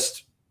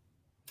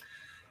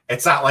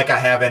 it's not like I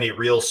have any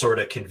real sort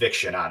of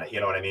conviction on it. You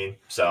know what I mean?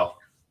 So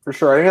for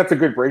sure. I think that's a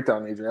good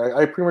breakdown, AJ.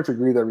 I pretty much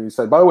agree with everything you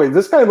said. By the way,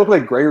 this guy look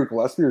like Gregor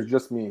Gillespie or is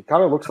just me?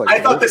 Kind of looks like I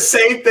thought the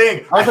same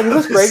thing. I was like, is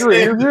this Gregor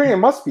interviewing? It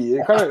must be.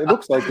 It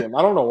looks like him.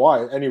 I don't know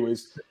why.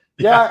 Anyways.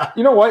 Yeah,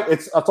 you know what?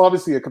 It's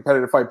obviously a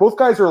competitive fight. Both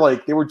guys are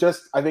like, they were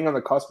just, I think, on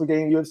the cusp of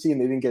getting UFC and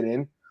they didn't get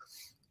in.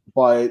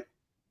 But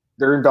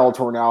they're in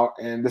Bellator now,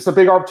 and this is a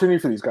big opportunity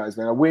for these guys,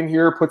 man. A win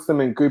here puts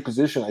them in good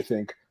position, I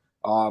think.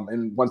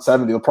 In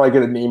 170, they'll probably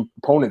get a named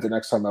opponent the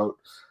next time out.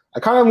 I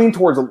kind of lean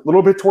a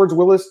little bit towards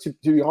Willis, to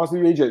be honest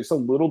with you, AJ, just a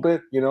little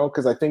bit,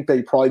 because I think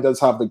they probably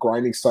does have the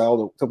grinding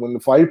style to win the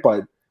fight.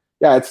 But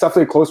yeah, it's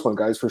definitely a close one,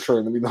 guys, for sure.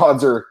 I mean, the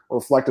odds are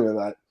reflective of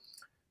that.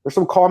 There's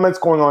some comments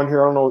going on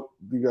here. I don't know what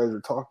you guys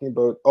are talking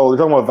about. Oh, they're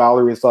talking about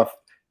Valerie and stuff.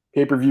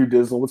 Pay-per-view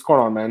Dizzle. What's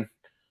going on, man?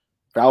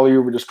 Valerie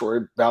over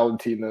destroyed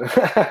Valentina.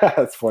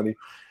 That's funny.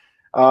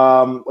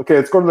 Okay,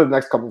 let's go to the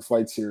next couple of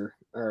fights here.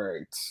 All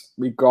right.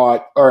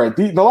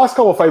 The last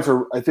couple of fights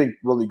are, I think,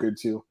 really good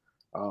too.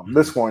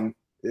 This one,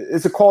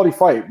 it's a quality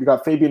fight. We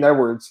got Fabian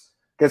Edwards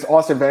against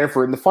Austin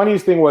Vanderford. And the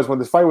funniest thing was when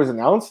this fight was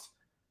announced,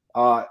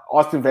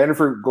 Austin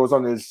Vanderford goes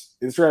on his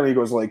Instagram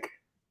and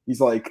he's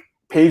like,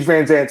 Paige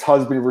Van Zandt's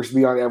husband versus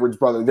Leon Edwards'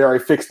 brother. There, I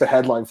fixed the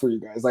headline for you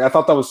guys. Like, I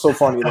thought that was so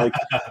funny.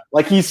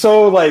 Like he's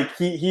so like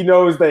he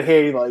knows that,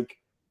 hey, like,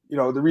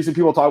 the reason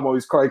people talk about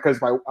he's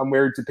because I'm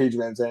married to Paige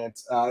Van Zandt.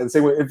 And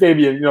same with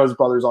Fabian, his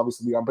brother's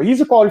obviously Leon, but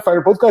he's a quality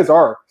fighter. Both guys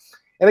are.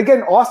 And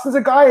again, Austin's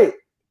a guy,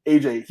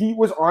 AJ. He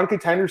was on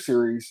Contender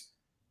Series.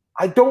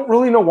 I don't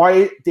really know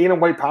why Dana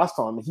White passed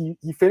on him.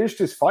 He finished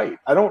his fight.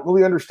 I don't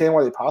really understand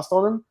why they passed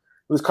on him.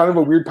 It was kind of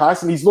a weird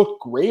pass, and he's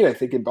looked great, I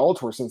think, in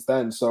Bellator since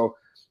then. So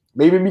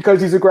maybe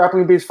because he's a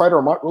grappling-based fighter,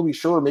 I'm not really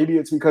sure. Maybe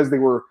it's because they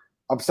were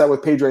upset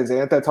with Paige Van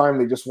Zandt at that time.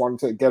 They just wanted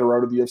to get her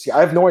out of the UFC. I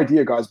have no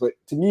idea, guys. But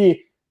to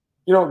me,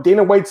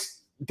 Dana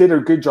White's did a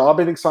good job,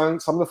 I think, signing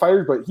some of the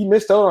fighters, but he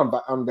missed out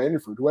on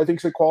Vanderford, who I think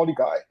is a quality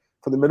guy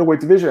for the middleweight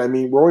division. I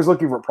mean, we're always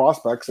looking for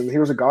prospects, and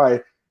here's a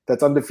guy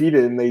that's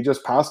undefeated, and they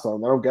just passed on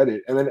him. I don't get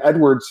it. And then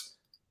Edwards,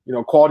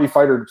 quality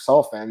fighter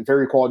himself, man.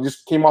 Very quality.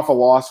 Just came off a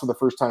loss for the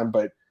first time,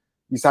 but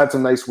he's had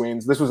some nice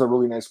wins. This was a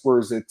really nice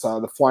word. It's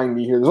the flying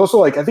knee here. There's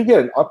also, I think he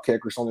had an up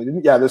kick or something.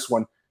 Didn't? Yeah, this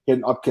one. He had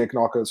an up kick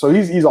knockout. So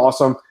he's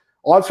awesome.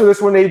 Odds for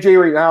this one,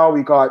 AJ, right now,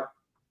 we got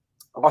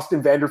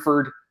Austin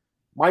Vanderford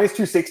minus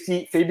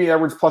 260, Fabian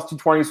Edwards plus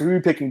 220. So who are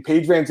you picking,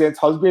 Paige Van Zandt's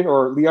husband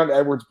or Leon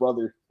Edwards'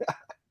 brother?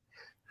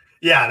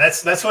 Yeah,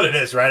 that's what it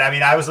is, right? I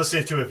mean, I was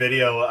listening to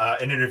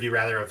an interview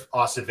rather, of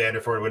Austin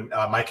Vanderford when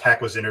Mike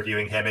Heck was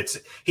interviewing him.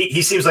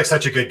 He seems like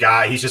such a good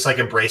guy. He's just like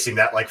embracing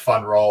that like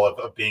fun role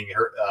of being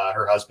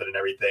her husband and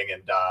everything.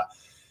 And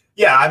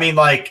yeah, I mean,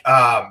 like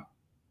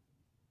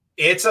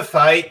it's a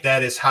fight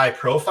that is high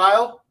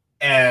profile,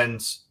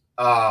 and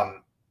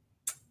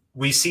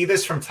we see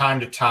this from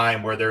time to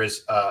time where there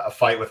is a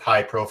fight with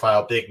high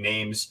profile, big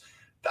names.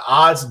 The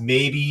odds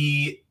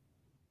maybe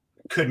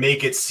could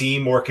make it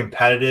seem more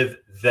competitive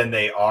than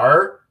they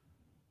are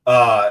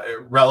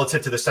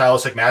relative to the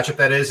stylistic matchup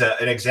that is.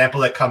 An example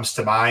that comes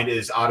to mind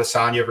is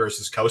Adesanya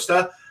versus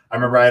Costa. I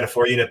remember I had a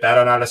 4-unit bet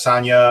on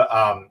Adesanya.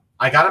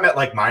 I got him at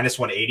like minus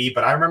 180,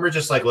 but I remember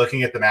just like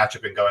looking at the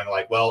matchup and going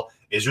like, well,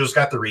 Israel's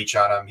got the reach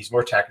on him. He's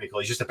more technical.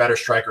 He's just a better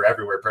striker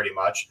everywhere pretty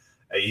much.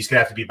 He's going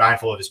to have to be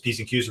mindful of his P's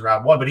and Q's in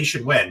round one, but he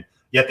should win.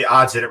 yet the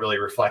odds didn't really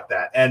reflect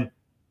that. And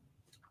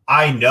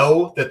I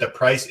know that the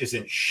price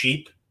isn't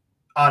cheap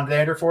on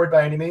Vanderford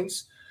by any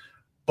means,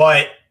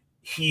 but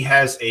he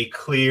has a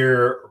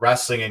clear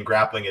wrestling and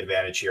grappling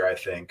advantage here, I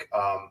think.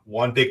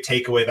 One big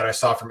takeaway that I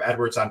saw from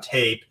Edwards on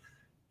tape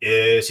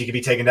is he can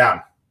be taken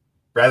down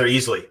rather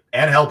easily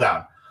and held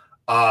down.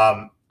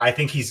 I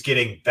think he's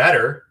getting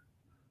better,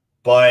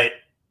 but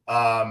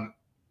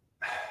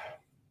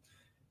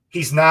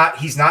he's not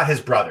his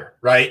brother,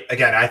 right?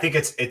 Again, I think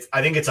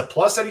it's a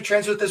plus that he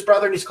trains with his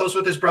brother and he's close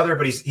with his brother,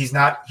 but he's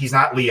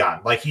not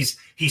Leon. Like he's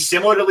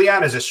similar to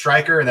Leon as a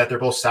striker, and that they're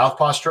both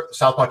southpaw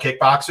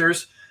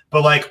kickboxers.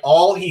 But like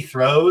all he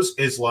throws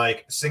is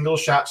like single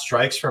shot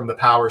strikes from the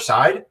power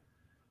side,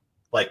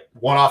 like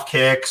one-off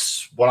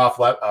kicks, one-off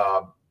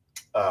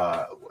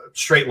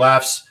straight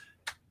lefts.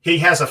 He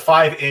has a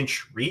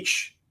 5-inch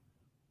reach,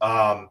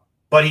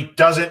 but he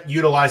doesn't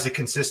utilize a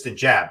consistent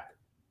jab.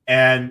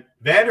 And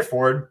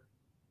Vanderford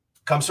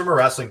comes from a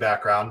wrestling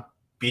background,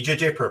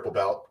 BJJ purple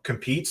belt,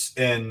 competes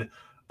in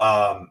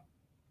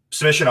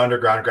submission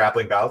underground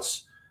grappling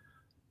bouts.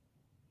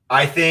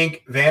 I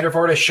think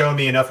Vanderford has shown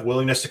me enough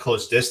willingness to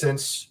close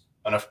distance,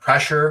 enough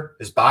pressure.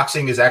 His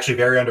boxing is actually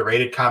very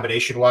underrated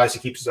combination-wise. He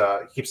keeps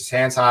his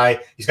hands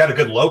high. He's got a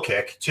good low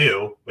kick,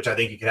 too, which I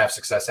think he could have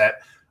success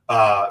at.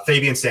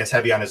 Fabian stands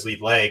heavy on his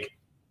lead leg.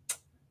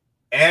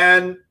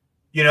 And,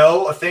 you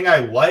know, a thing I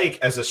like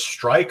as a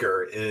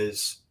striker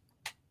is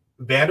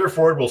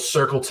Vanderford will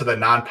circle to the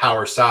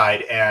non-power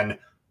side, and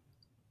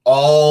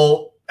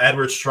all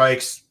Edwards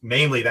strikes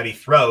mainly that he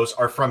throws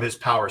are from his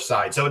power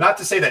side. So not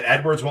to say that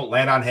Edwards won't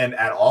land on him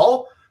at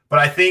all, but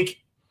I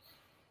think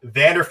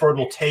Vanderford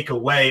will take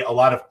away a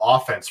lot of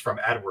offense from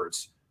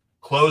Edwards,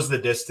 close the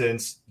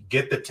distance,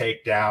 get the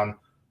takedown.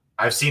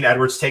 I've seen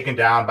Edwards taken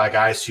down by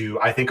guys who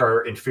I think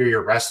are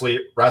inferior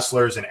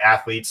wrestlers and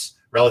athletes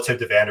relative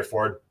to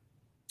Vanderford.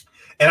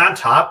 And on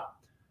top,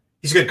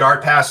 he's a good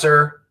guard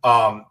passer.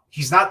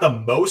 He's not the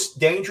most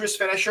dangerous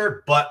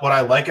finisher, but what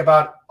I like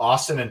about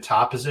Austin in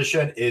top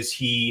position is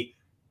he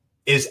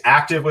is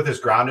active with his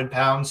ground and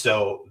pound.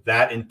 So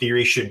that in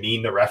theory should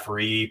mean the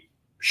referee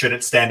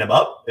shouldn't stand him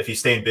up if he's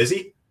staying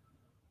busy.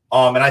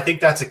 And I think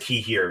that's a key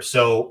here.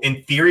 So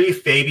in theory,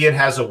 Fabian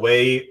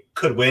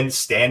could win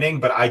standing,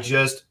 but I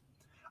just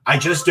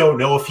don't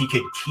know if he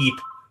could keep,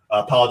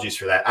 apologies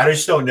for that. I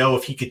just don't know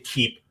if he could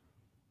keep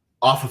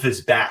off of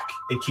his back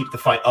and keep the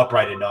fight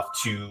upright enough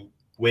to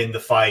win the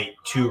fight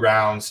 2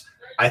 rounds.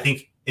 I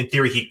think in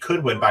theory he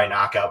could win by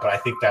knockout, but I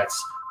think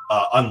that's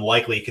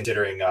unlikely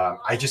considering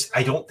I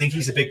don't think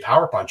he's a big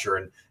power puncher,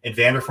 and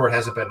Vanderford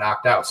hasn't been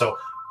knocked out. So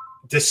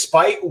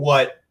despite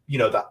what, you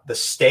know, the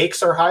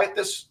stakes are high at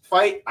this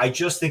fight, I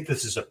just think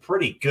this is a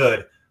pretty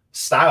good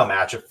style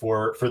matchup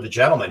for the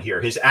gentleman here.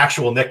 His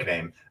actual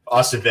nickname,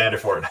 Austin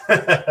Vanderford.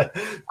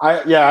 I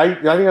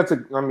think that's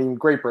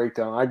great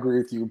breakdown. I agree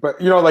with you. But,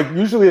 you know, like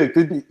usually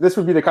this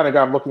would be the kind of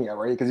guy I'm looking at,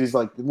 right? Because he's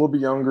like a little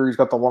bit younger. He's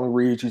got the long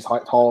reach. He's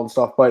tall and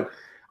stuff. But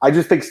I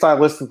just think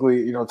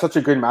stylistically, you know, it's such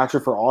a good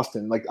matchup for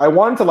Austin. Like I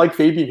wanted to like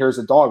Fabian here as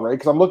a dog, right?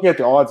 Because I'm looking at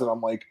the odds and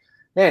I'm like,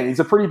 man, he's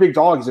a pretty big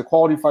dog. He's a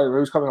quality fighter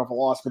who's coming off a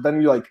loss. But then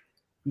you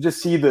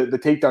just see the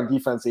takedown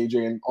defense,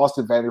 AJ, and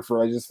Austin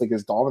Vanderford, I just think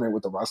is dominant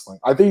with the wrestling.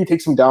 I think he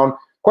takes him down.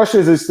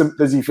 Question is,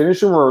 does he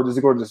finish him or does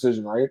he go to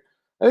decision, right?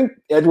 I think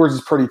Edwards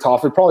is pretty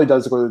tough. It probably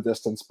does go to the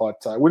distance, but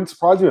it wouldn't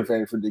surprise me if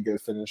Vanderford did get a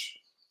finish.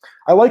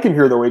 I like him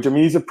here, though, AJ. I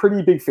mean, he's a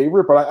pretty big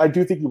favorite, but I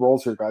do think he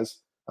rolls here, guys.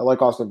 I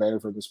like Austin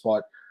Vanderford in the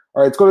spot.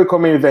 All right, let's go to the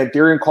co-main event.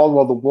 Darrion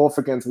Caldwell, the Wolf,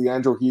 against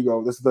Leandro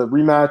Higo. This is the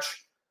rematch.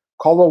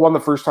 Caldwell won the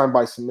first time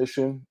by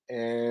submission,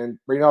 and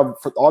right now,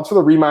 odds for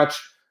the rematch,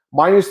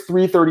 minus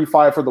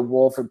 335 for the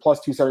Wolf and plus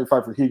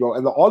 275 for Higo.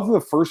 And the odds of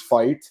the first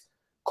fight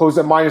closed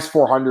at minus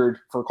 400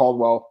 for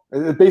Caldwell.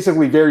 It's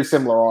basically very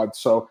similar odds.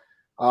 So,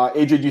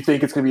 AJ, do you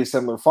think it's going to be a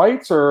similar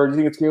fight, or do you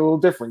think it's going to be a little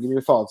different? Give me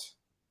your thoughts.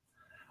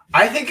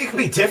 I think it could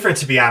be different,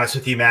 to be honest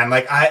with you, man.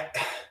 Like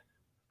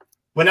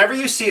whenever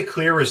you see a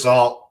clear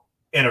result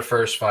in a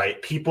first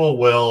fight, people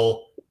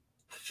will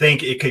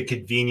think it could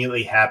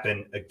conveniently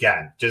happen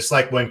again. Just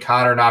like when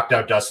Conor knocked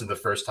out Dustin the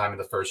first time in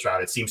the first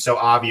round, it seems so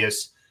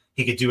obvious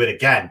he could do it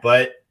again.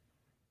 But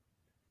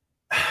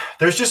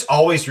there's just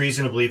always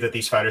reason to believe that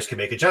these fighters can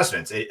make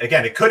adjustments.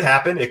 It could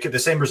happen. The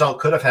same result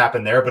could have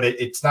happened there, but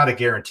it's not a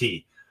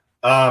guarantee.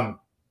 When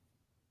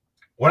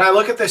I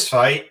look at this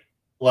fight,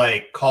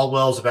 like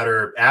Caldwell's a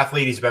better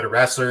athlete, he's a better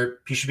wrestler,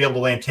 he should be able to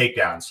land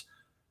takedowns.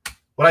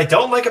 What I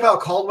don't like about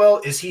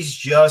Caldwell is he's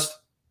just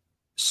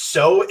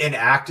so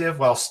inactive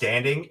while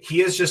standing.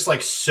 He is just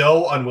like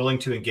so unwilling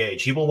to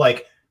engage. He will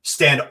like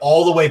stand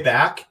all the way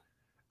back,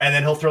 and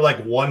then he'll throw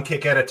like one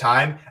kick at a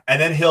time. And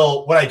then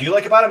what I do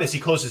like about him is he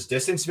closes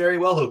distance very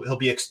well.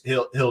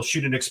 He'll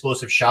shoot an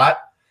explosive shot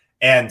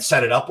and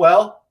set it up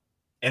well,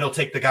 and he'll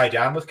take the guy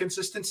down with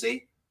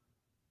consistency.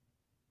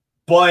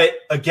 But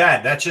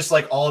again, that's just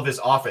like all of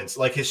his offense.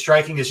 Like his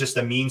striking is just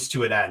a means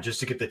to an end, just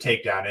to get the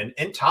takedown. And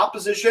in top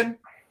position,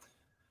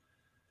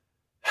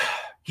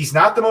 he's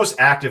not the most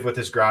active with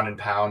his ground and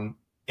pound.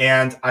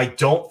 And I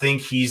don't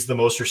think he's the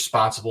most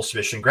responsible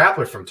submission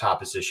grappler from top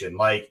position.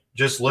 Like,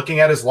 just looking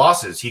at his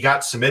losses, he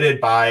got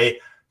submitted by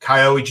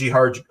Kyoji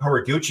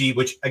Horiguchi,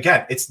 which,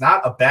 again, it's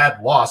not a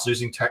bad loss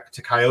losing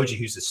to Kyoji,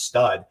 who's a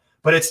stud,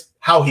 but it's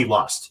how he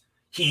lost.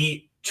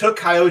 He took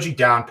Kyoji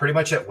down pretty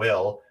much at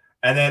will.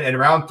 And then in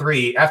round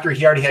 3, after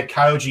he already had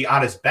Kyoji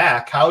on his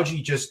back,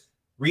 Kyoji just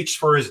reached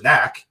for his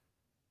neck,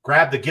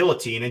 grabbed the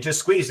guillotine, and just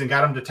squeezed and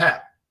got him to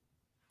tap.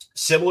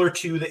 Similar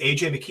to the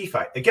AJ McKee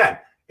fight. Again,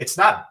 it's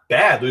not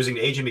bad losing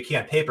to AJ McKee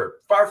on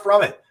paper. Far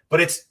from it.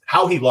 But it's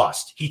how he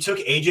lost. He took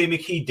AJ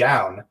McKee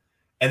down,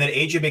 and then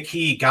AJ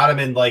McKee got him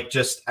in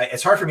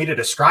it's hard for me to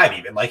describe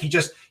even. Like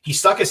he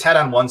stuck his head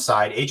on one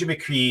side. AJ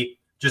McKee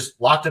just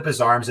locked up his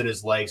arms and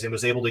his legs and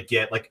was able to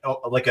get like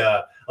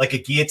a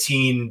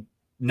guillotine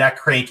neck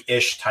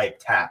crank-ish type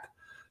tap.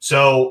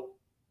 So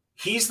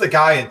he's the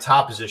guy in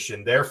top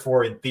position.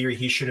 Therefore, in theory,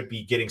 he shouldn't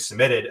be getting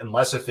submitted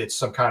unless if it's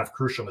some kind of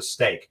crucial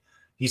mistake.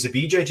 He's a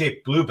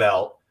BJJ blue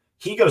belt.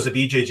 He goes to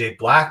BJJ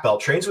black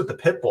belt, trains with the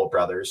Pitbull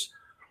brothers.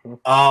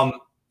 I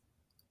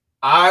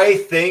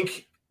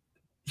think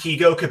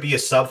Higo could be a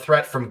sub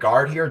threat from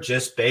guard here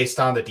just based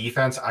on the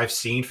defense I've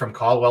seen from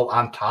Caldwell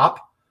on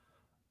top.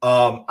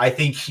 I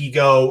think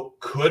Higo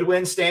could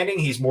win standing.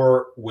 He's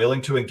more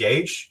willing to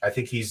engage. I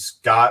think he's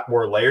got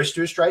more layers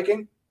to his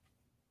striking.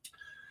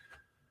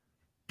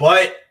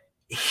 But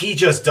he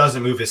just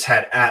doesn't move his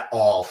head at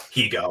all,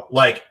 Higo.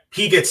 Like,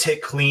 he gets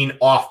hit clean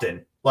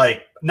often.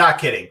 Like, not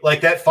kidding.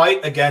 Like, that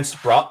fight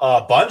against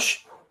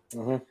Bunch,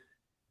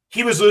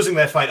 he was losing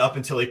that fight up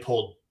until he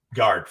pulled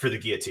guard for the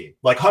guillotine.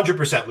 Like,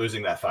 100%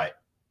 losing that fight.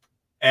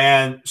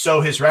 And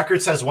so his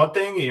record says one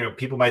thing. You know,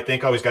 people might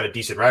think, oh, he's got a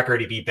decent record.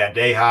 He beat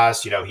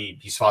Bandejas. You know,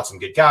 he's fought some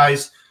good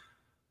guys.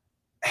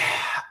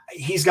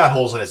 He's got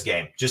holes in his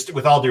game. Just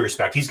with all due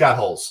respect, he's got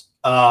holes.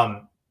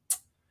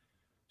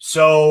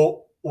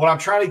 So what I'm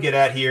trying to get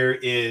at here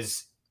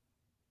is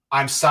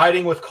I'm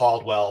siding with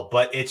Caldwell,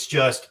 but it's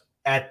just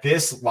at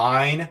this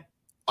line,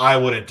 I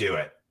wouldn't do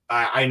it.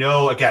 I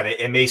know, again,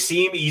 it may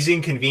seem easy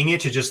and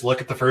convenient to just look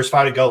at the first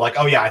fight and go like,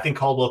 oh, yeah, I think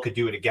Caldwell could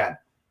do it again.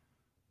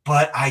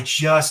 But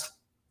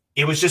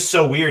it was just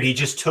so weird. He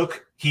just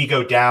took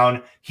Higo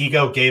down.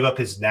 Higo gave up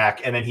his neck,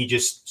 and then he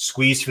just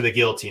squeezed for the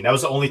guillotine. That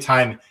was the only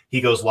time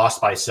Higo's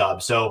lost by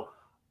sub. So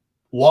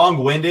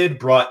long-winded,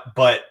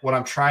 but what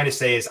I'm trying to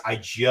say is I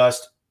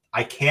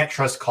can't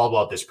trust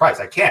Caldwell at this price.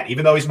 I can't,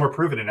 even though he's more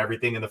proven and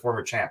everything in the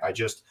former champ.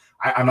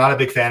 I'm not a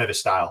big fan of his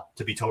style,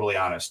 to be totally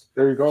honest.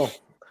 There you go.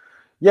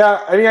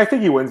 Yeah, I mean, I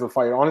think he wins the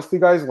fight. Honestly,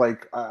 guys,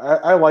 like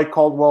I like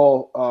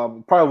Caldwell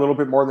probably a little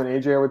bit more than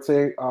AJ, I would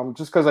say,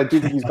 just because I do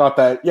think he's got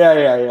that.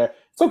 Yeah.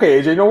 It's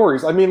okay, AJ, no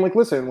worries. I mean, like,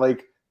 listen,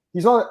 like,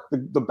 he's not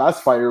the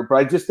best fighter, but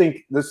I just think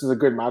this is a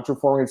good matchup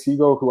for him against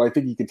Higo, who I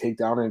think he can take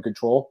down and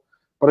control.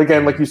 But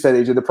again, like you said,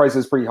 AJ, the price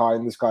is pretty high,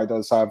 and this guy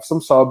does have some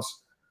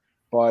subs.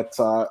 But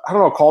I don't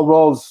know.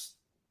 Caldwell's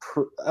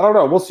I don't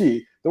know. We'll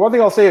see. The one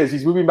thing I'll say is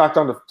he's moving back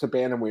down to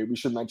bantamweight. We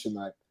should mention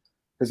that.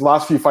 His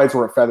last few fights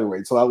were at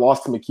featherweight. So that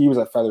loss to McKee was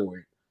at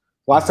featherweight.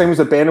 Last time he was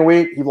at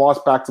bantamweight, he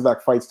lost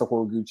back-to-back fights to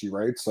Horiguchi,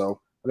 right?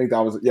 So I think that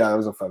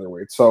was a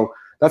featherweight. So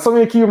that's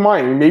something to keep in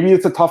mind. Maybe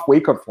it's a tough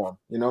weight cut for him.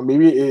 You know,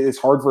 maybe it's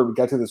hard for him to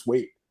get to this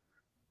weight.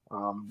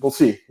 We'll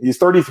see. He's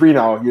 33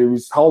 now.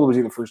 How old was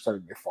he the first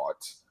time he fought?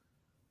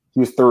 He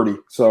was 30.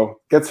 So it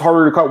gets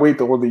harder to cut weight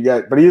the older you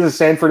get. But he's a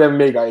Sanford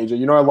MMA guy, AJ.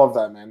 You know I love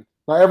that, man.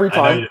 Not every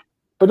time.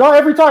 But not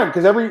every time,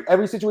 because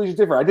every situation is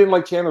different. I didn't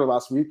like Chandler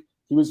last week.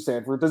 He was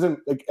Sanford. It doesn't,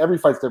 like, every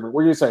fight's different.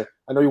 What are you going to say?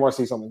 I know you want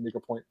to say something, make a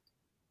point.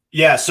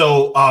 Yeah,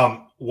 so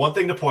one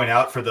thing to point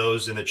out for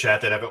those in the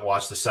chat that haven't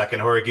watched the second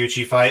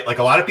Horiguchi fight, like,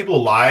 a lot of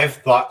people live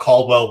thought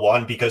Caldwell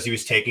won because he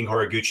was taking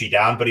Horiguchi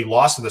down, but he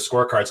lost in the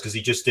scorecards because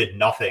he just did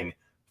nothing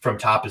from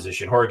top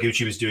position.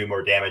 Horiguchi was doing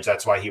more damage.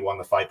 That's why he won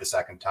the fight the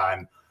second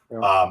time. Yeah.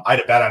 I had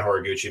a bet on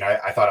Horiguchi, and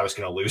I thought I was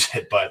going to lose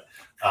it, but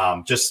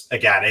just,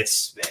 again,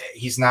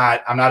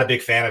 I'm not a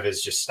big fan of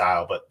his just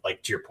style, but,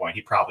 like, to your point,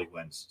 he probably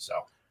wins. So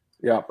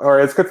yeah. All right,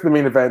 let's get to the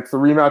main event, the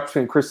rematch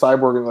between Cris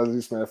Cyborg and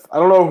Leslie Smith. I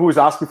don't know who's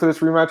asking for this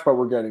rematch, but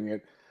we're getting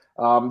it.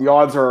 The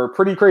odds are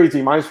pretty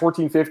crazy. Minus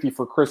 1450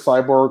 for Cris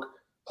Cyborg,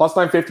 plus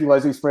 950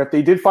 Leslie Smith.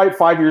 They did fight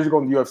 5 years ago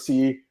in the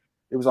UFC.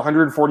 It was a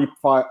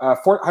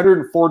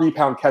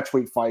 140-pound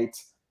catchweight fight,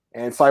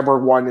 and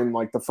Cyborg won in,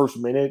 like, the first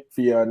minute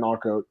via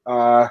knockout.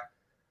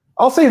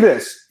 I'll say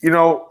this. You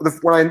know,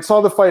 when I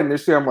saw the fight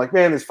initially, I'm like,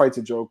 man, this fight's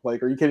a joke.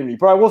 Like, are you kidding me?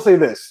 But I will say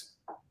this.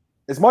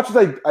 As much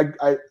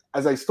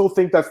as I still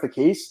think that's the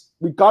case,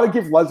 we got to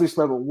give Leslie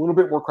Smith a little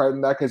bit more credit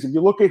than that, because if you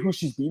look at who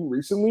she's beaten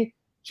recently,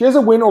 she has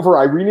a win over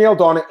Irene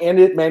Aldana and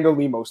Amanda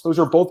Lemos. Those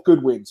are both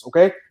good wins,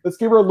 okay? Let's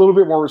give her a little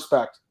bit more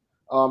respect.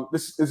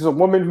 This is a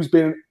woman who's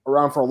been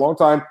around for a long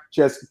time.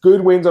 She has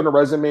good wins on her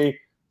resume.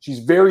 She's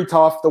very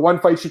tough. The one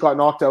fight she got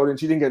knocked out, and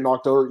she didn't get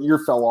knocked out. Her ear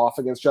fell off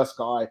against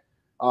Jessica Eye.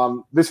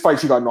 This fight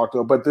she got knocked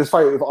out, but this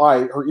fight with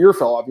Eye, her ear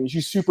fell off. I mean,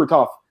 she's super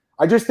tough.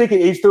 I just think at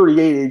age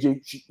 38,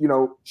 AJ,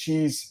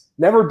 she's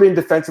never been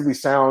defensively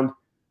sound.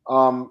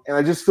 And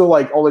I just feel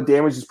like all the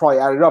damage is probably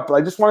added up. But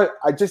I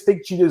just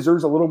think she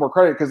deserves a little more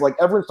credit, because, like,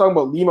 everyone's talking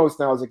about Lemos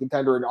now as a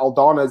contender and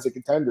Aldana as a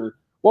contender.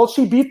 Well,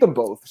 she beat them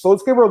both, so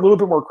let's give her a little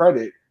bit more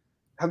credit.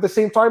 At the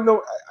same time,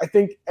 though, I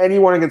think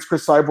anyone against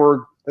Chris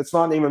Cyborg that's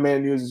not named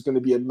Amanda Nunes is going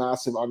to be a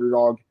massive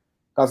underdog.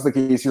 That's the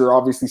case here.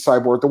 Obviously,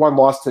 Cyborg, the one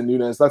lost to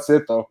Nunes. That's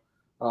it, though.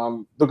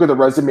 Look at the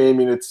resume. I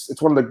mean,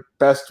 it's one of the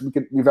best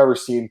we've ever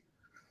seen.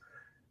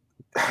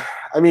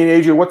 I mean,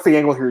 AJ, what's the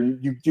angle here?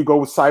 You go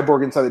with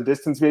Cyborg inside the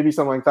distance, maybe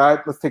something like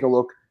that. Let's take a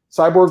look.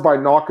 Cyborg by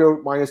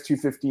knockout minus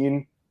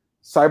 215.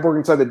 Cyborg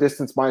inside the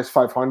distance minus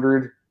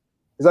 500.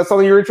 Is that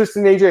something you're interested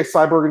in, AJ?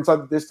 Cyborg inside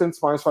the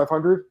distance minus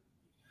 500.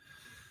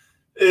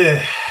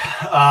 That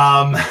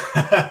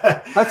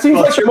seems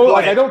like the most.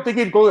 Like, I don't think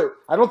it would go.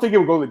 I don't think it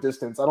would go the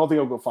distance. I don't think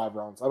it'll go 5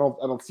 rounds. I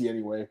don't see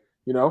any way.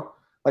 You know,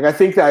 like I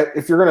think that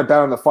if you're gonna bet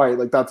on the fight,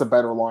 like that's a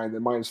better line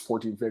than minus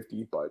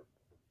 1450. But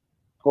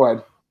go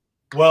ahead.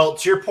 Well,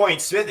 to your point,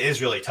 Smith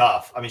is really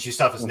tough. I mean, she's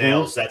tough as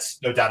nails. That's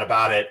no doubt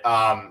about it.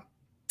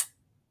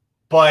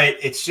 But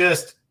it's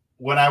just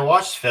when I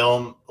watch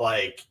film,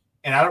 like,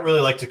 and I don't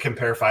really like to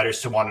compare fighters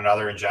to one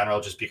another in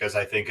general, just because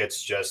I think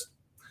it's just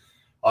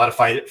a lot of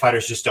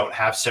fighters just don't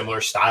have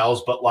similar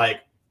styles. But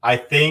like, I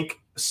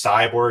think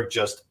Cyborg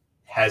just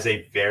has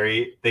they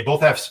both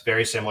have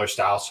very similar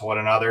styles to one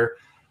another,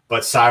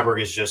 but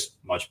Cyborg is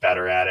just much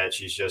better at it.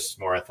 She's just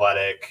more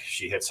athletic.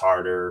 She hits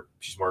harder.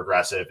 She's more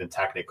aggressive and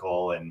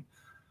technical and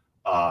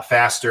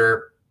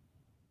faster.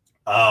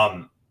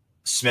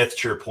 Smith,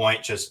 to your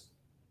point, just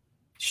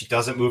she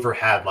doesn't move her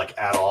head like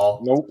at all.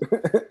 Nope.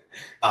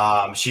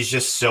 She's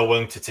just so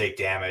willing to take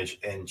damage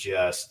and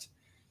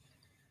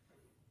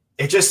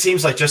it just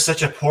seems like just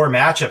such a poor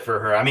matchup for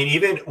her. I mean,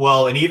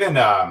 even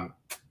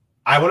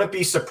I wouldn't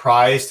be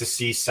surprised to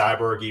see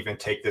Cyborg even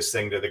take this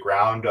thing to the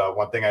ground.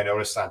 One thing I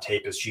noticed on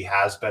tape is she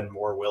has been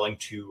more willing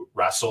to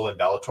wrestle in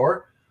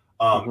Bellator.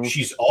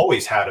 She's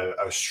always had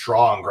a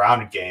strong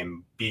grounded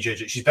game.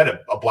 BJ, she's been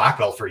a black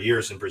belt for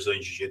years in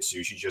Brazilian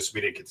Jiu-Jitsu. We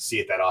didn't get to see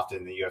it that often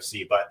in the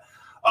UFC, but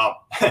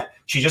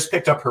she just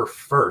picked up her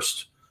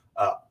first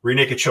rear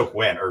naked choke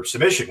win or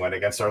submission win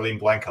against Arlene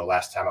Blanco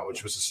last time out,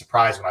 which was a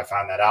surprise when I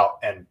found that out.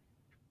 And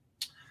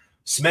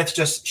Smith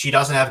she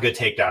doesn't have good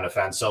takedown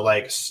defense. So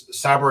like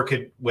Cyborg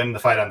could win the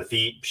fight on the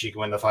feet. She could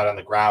win the fight on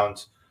the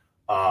ground.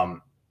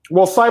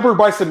 Well, Cyborg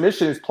by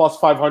submission is plus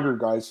 500,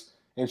 guys.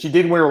 And she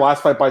did win her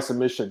last fight by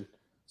submission.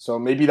 So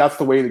maybe that's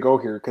the way to go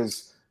here,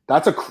 because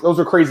those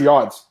are crazy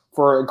odds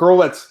for a girl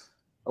that's,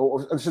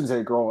 I shouldn't say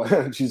a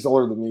girl, she's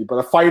older than me, but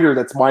a fighter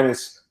that's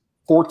minus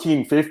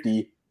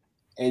 1450,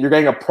 and you're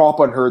getting a prop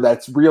on her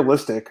that's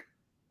realistic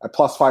at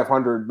plus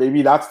 500.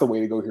 Maybe that's the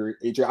way to go here,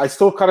 AJ. I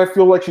still kind of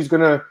feel like she's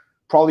going to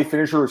probably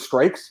finish her with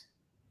strikes,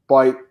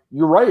 but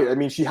you're right. I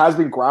mean, she has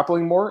been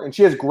grappling more, and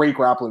she has great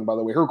grappling, by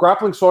the way. Her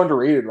grappling's so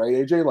underrated, right,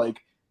 AJ?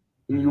 Like,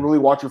 when you really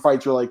watch her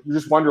fight, you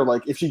just wonder,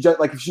 like, if she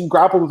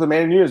grappled with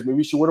Amanda Nunes,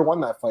 maybe she would have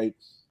won that fight.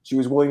 She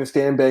was willing to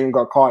stand bang and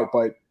got caught,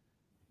 but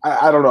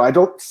I don't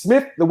know.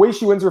 Smith, the way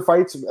she wins her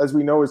fights, as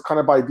we know, is kind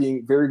of by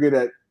being very good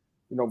at,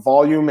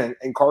 volume and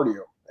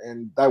cardio.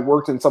 And that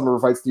worked in some of her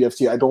fights in the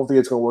UFC. I don't think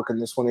it's going to work in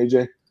this one,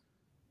 AJ.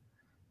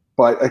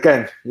 But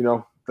again,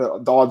 the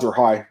odds are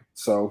high.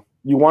 So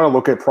you want to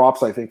look at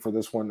props, I think, for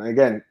this one. And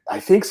again, I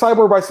think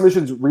Cyborg by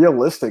submission is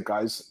realistic,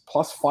 guys.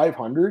 Plus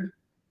 500.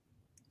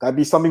 That'd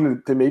be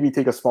something to maybe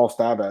take a small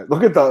stab at.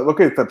 Look at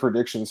the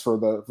predictions for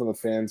the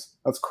fans.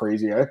 That's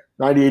crazy, eh?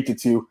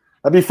 98-2.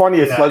 That'd be funny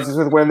if Leslie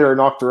Smith went there and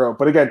knocked her out.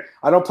 But again,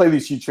 I don't play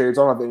these huge trades.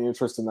 I don't have any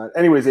interest in that.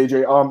 Anyways,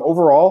 AJ,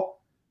 overall,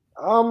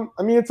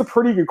 I mean, it's a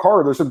pretty good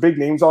card. There's some big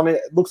names on it.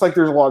 It looks like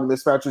there's a lot of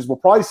mismatches. We'll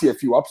probably see a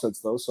few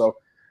upsets, though. So,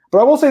 but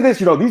I will say this,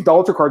 these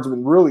Bellator cards have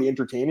been really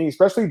entertaining,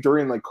 especially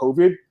during, like,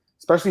 COVID,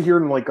 especially here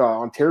in, like,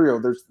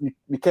 Ontario.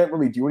 You can't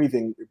really do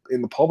anything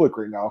in the public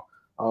right now.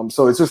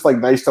 So it's just, like,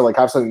 nice to, like,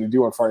 have something to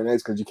do on Friday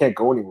nights because you can't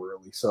go anywhere,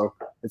 really. So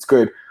it's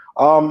good.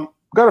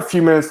 We've got a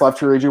few minutes left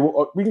here,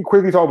 AJ. We can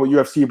quickly talk about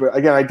UFC, but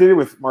again, I did it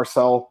with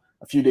Marcel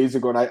a few days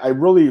ago, and I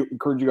really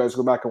encourage you guys to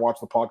go back and watch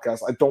the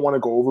podcast. I don't want to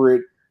go over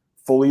it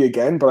fully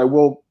again, but I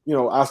will,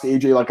 ask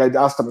AJ like I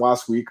asked him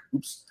last week.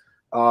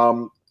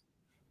 And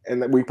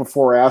the week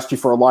before, I asked you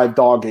for a live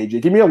dog,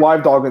 AJ. Give me a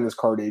live dog in this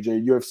card,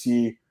 AJ.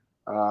 UFC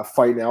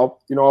fight now.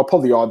 I'll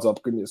pull the odds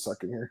up. Give me a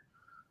second here.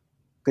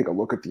 Take a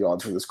look at the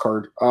odds for this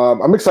card.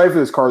 I'm excited for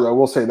this card, though. I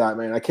will say that,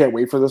 man. I can't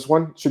wait for this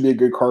one. Should be a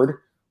good card.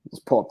 Let's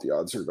pull up the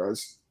odds here,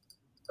 guys.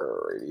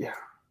 Alrighty.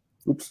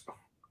 Oops.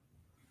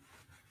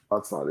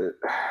 That's not it.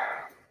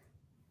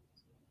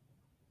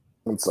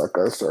 One sec,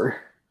 guys. Sorry.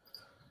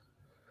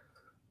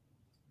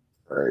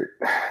 All right.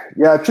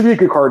 Yeah, it should be a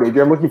good card,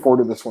 AJ. I'm looking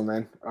forward to this one,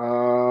 man.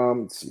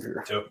 Let's see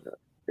here.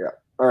 Yeah.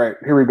 All right.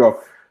 Here we go.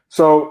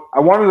 So I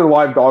wanted a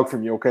live dog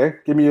from you. Okay.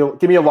 Give me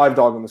a live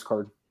dog on this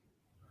card.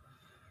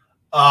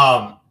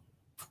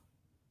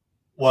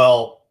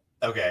 Well.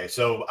 Okay,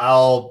 so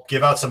I'll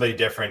give out somebody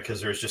different because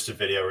there's just a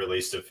video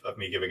released of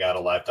me giving out a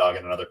live dog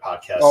in another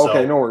podcast. Oh,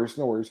 okay, no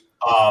worries.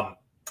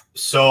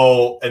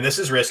 So, and this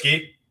is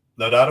risky,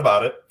 no doubt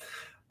about it,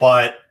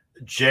 but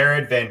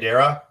Jared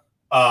Vanderaa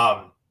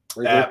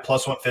at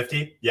plus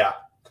 150. Yeah.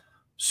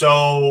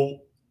 So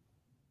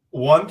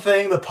one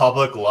thing the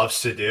public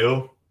loves to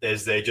do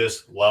is they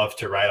just love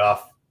to write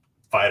off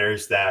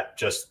fighters that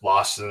just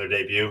lost in their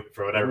debut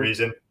for whatever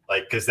reason,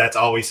 like because that's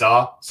all we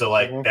saw. So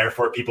like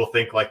therefore people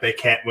think like they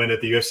can't win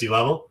at the UFC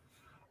level.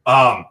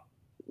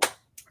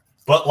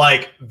 But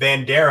like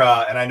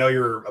Vanderaa, and I know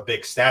you're a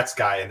big stats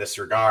guy in this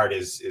regard,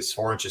 is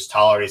 4 inches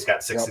taller. He's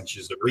got 6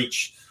 inches of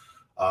reach.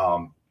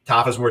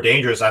 Tafa's more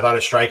dangerous. I thought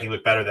his striking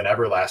looked better than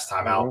ever last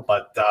time out,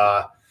 but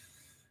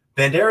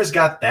Vandeera's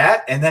got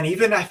that, and then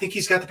even I think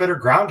he's got the better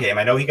ground game.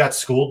 I know he got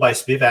schooled by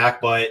Spivak,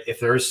 but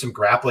if there is some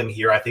grappling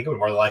here, I think it would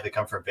more than likely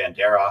come from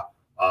Vanderaa.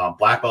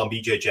 Black belt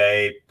and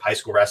BJJ, high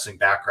school wrestling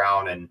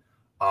background, and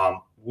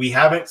we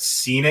haven't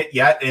seen it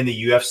yet in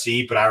the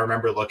UFC, but I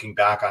remember looking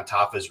back on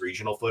Tafa's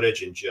regional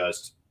footage and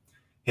just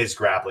his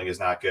grappling is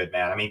not good,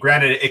 man. I mean,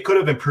 granted, it could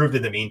have improved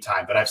in the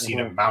meantime, but I've seen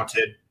him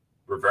mounted,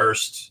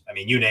 reversed. I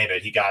mean, you name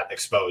it, he got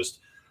exposed.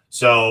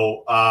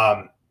 So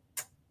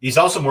he's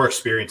also more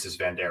experienced as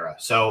Vanderaa.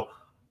 So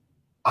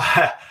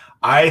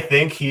I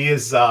think he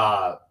is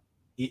I'm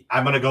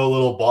going to go a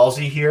little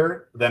ballsy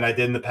here than I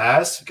did in the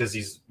past because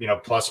he's,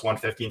 plus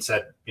 150 and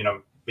said,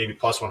 maybe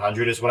plus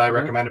 100 is what I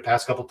recommend the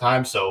past couple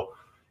times. So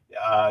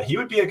he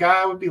would be a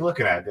guy I would be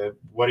looking at.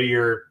 What are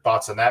your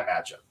thoughts on that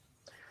matchup?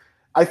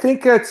 I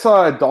think it's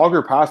dog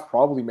or pass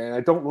probably, man.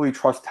 I don't really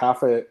trust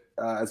Tafa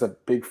as a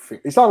big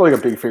favorite. He's not really a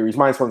big favorite. He's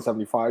minus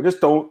 175. I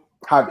just don't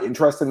have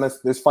interest in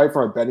this fight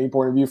from a betting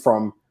point of view,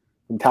 from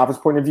Tafa's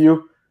point of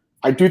view.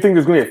 I do think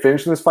there's going to be a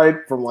finish in this fight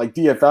from like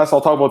DFS.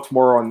 I'll talk about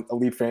tomorrow on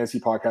Elite Fantasy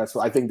Podcast.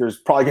 So I think there's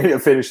probably going to be a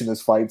finish in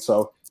this fight.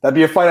 So that'd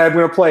be a fight I'm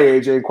going to play,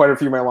 AJ, quite a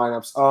few of my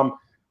lineups.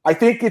 I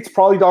think it's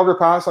probably dog or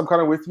pass. I'm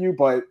kind of with you,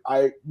 but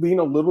I lean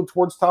a little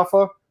towards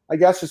Tafa, I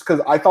guess, just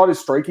because I thought his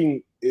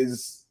striking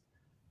is,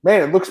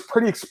 man, it looks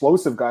pretty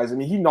explosive, guys. I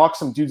mean, he knocked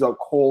some dudes out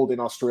cold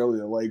in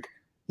Australia. Like,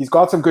 he's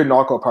got some good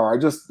knockout power. I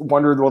just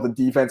wondered about the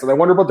defense, and I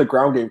wonder about the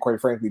ground game, quite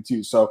frankly,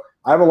 too. So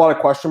I have a lot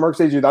of question marks,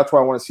 AJ. That's why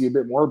I want to see a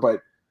bit more,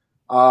 but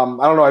I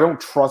don't know. I don't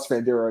trust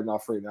Vanderaa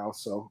enough right now.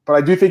 So, but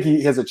I do think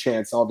he has a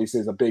chance, obviously,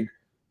 as a big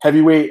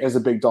heavyweight, as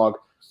a big dog.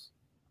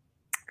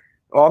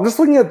 I'm just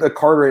looking at the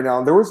card right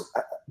now. There was,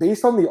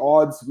 based on the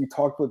odds we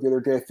talked about the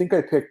other day, I think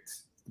I picked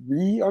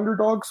 3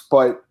 underdogs,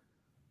 but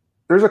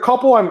there's a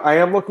couple I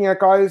am looking at,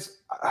 guys.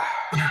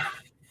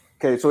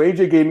 Okay, so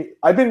AJ gave me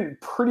 – I've been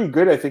pretty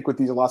good, I think, with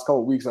these the last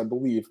couple of weeks, I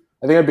believe.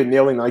 I think I've been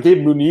nailing them. I gave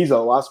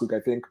Muniza last week, I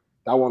think.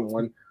 That one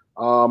won.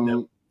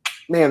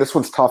 Man, this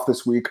one's tough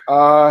this week.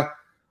 All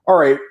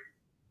right.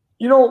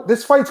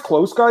 This fight's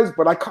close, guys,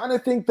 but I kind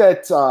of think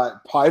that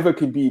Paiva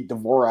can beat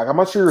Dvorak. I'm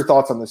not sure your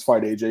thoughts on this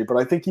fight, AJ, but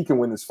I think he can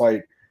win this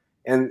fight.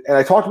 And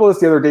I talked about this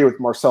the other day with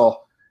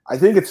Marcel. I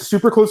think it's a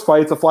super close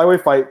fight. It's a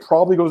flyweight fight.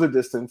 Probably goes a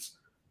distance.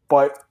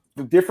 But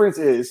the difference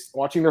is,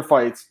 watching their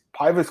fights,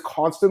 Paiva's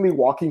constantly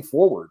walking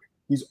forward.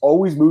 He's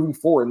always moving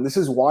forward. And this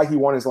is why he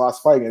won his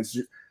last fight against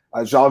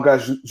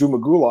Jalga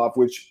Zhumagulov,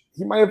 which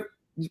he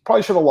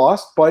probably should have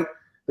lost, but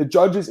the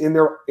judges in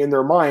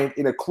their mind,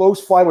 in a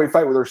close flyweight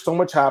fight where there's so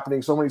much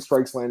happening, so many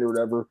strikes landed or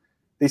whatever,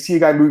 they see a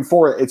guy moving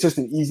forward. It's just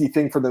an easy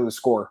thing for them to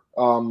score.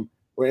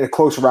 In a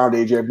close round,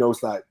 AJ, I've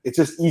noticed that. It's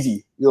just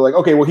easy. You're like,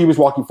 okay, well, he was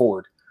walking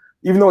forward,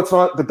 even though it's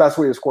not the best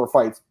way to score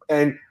fights.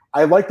 And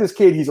I like this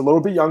kid. He's a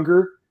little bit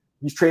younger.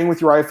 He's training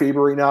with Uriah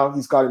Faber right now.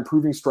 He's got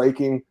improving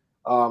striking.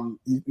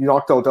 He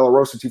knocked out De La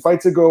Rosa 2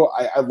 fights ago.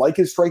 I like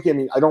his striking. I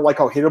mean, I don't like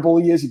how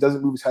hittable he is. He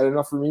doesn't move his head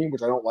enough for me,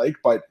 which I don't like.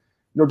 But,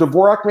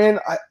 Dvorak, man,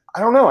 I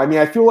don't know. I mean,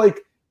 I feel like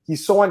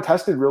he's so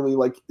untested, really.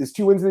 Like, his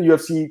 2 wins in the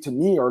UFC, to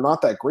me, are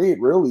not that great,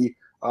 really.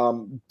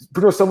 Bruno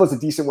Silva's a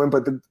decent win,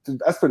 but the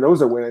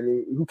Espinoza win, I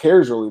mean, who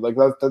cares, really? Like,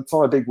 that's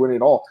not a big win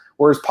at all.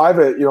 Whereas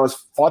Paiva, has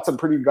fought some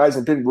pretty good guys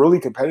and been really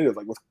competitive,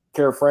 like with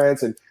Care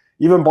France, and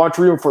even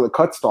Bontorio for the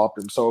cut stopped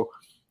him. So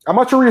I'm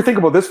not sure what you think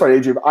about this fight,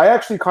 AJ, but I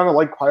actually kind of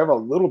like Paiva a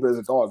little bit as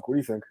a dog. What do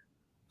you think?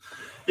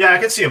 Yeah, I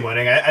can see him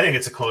winning. I think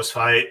it's a close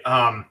fight.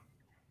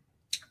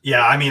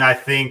 Yeah, I mean, I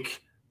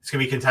think it's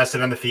going to be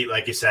contested on the feet,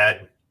 like you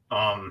said.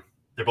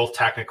 They're both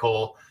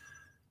technical.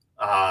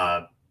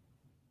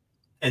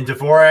 And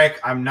Dvorak,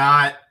 I'm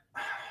not.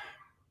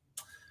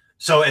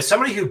 So as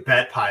somebody who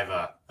bet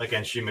Paiva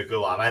against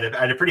Zhumagulov, I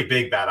had a pretty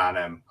big bet on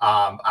him.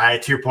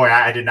 To your point,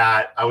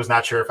 I was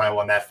not sure if I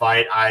won that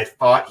fight. I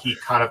thought he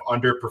kind of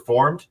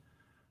underperformed.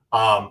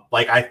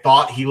 I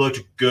thought he looked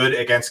good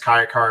against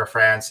Kara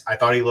France. I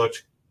thought he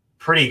looked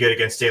pretty good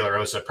against De La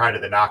Rosa prior to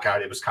the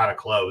knockout. It was kind of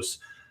close.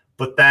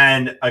 But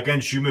then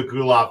against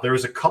Zhumagulov, there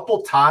was a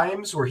couple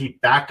times where he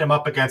backed him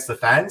up against the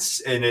fence,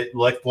 and it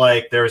looked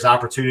like there was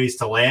opportunities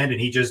to land,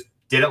 and he just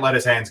didn't let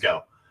his hands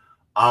go.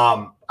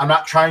 I'm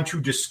not trying to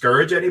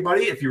discourage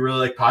anybody if you really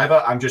like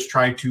Paiva. I'm just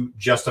trying to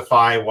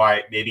justify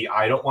why maybe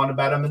I don't want to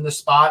bet him in this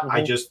spot.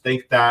 I just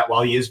think that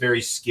while he is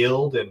very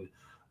skilled and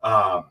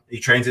he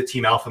trains at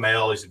Team Alpha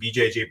Male, he's a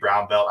BJJ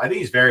brown belt, I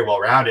think he's very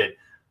well-rounded.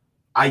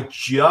 I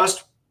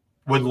just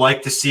would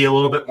like to see a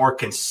little bit more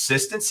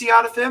consistency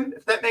out of him,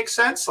 if that makes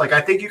sense. Like,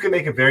 I think you can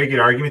make a very good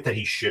argument that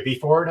he should be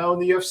 4-0 in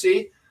the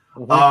UFC.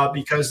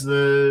 Because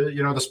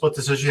the split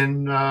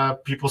decision,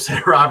 people say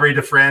Robbery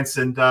de France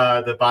and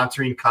the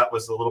Bontorin cut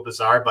was a little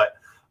bizarre, but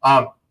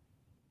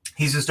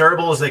he's as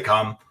durable as they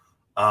come.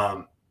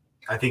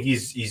 I think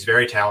he's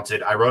very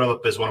talented. I wrote him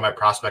up as one of my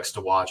prospects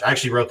to watch. I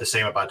actually wrote the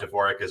same about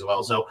Dvorak as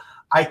well. So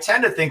I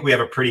tend to think we have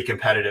a pretty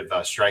competitive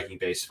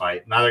striking-based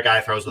fight. Another guy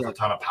throws with a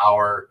ton of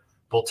power,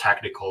 both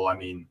technical. I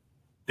mean,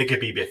 I think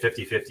it'd be a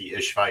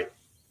 50-50-ish fight.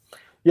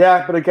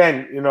 Yeah, but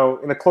again, in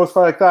a close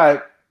fight like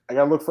that, I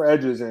got to look for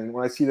edges. And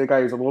when I see the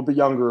guy who's a little bit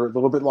younger, a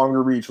little bit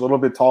longer reach, a little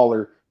bit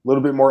taller, a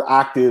little bit more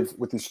active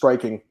with his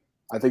striking,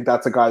 I think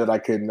that's a guy that I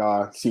can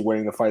see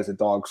winning the fight as a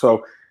dog.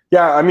 So,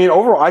 yeah, I mean,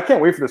 overall, I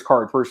can't wait for this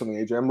card personally,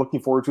 AJ. I'm looking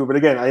forward to it. But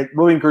again, I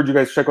really encourage you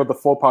guys to check out the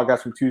full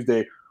podcast from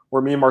Tuesday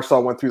where me and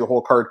Marcel went through the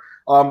whole card.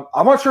 I'm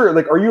not sure,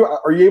 like, are you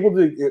able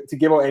to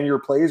give out any of your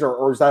plays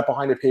or is that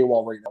behind a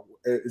paywall right now?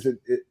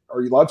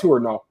 Are you allowed to or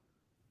no?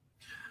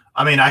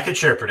 I mean, I could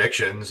share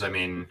predictions. I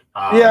mean,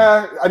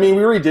 yeah, I mean,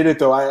 we already did it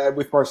though.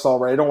 With Marcel,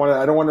 right? I don't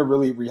want to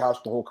really rehash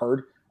the whole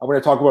card. I'm going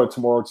to talk about it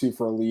tomorrow too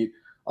for Elite.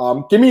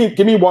 Give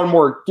me one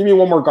more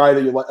guy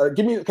that you like.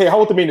 Okay, how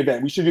about the main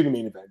event? We should do the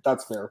main event.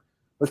 That's fair.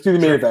 Let's do the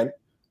main event,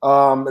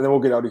 and then we'll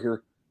get out of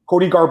here.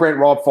 Cody Garbrandt,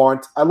 Rob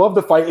Font. I love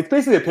the fight. It's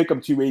basically a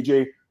pick-up too,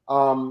 AJ.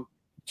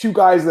 Two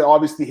guys that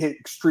obviously hit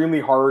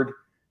extremely hard.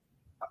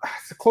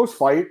 It's a close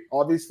fight,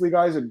 obviously,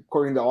 guys,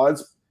 according to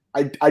odds.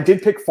 I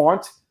did pick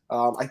Font.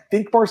 I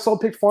think Marcel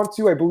picked Font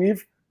too, I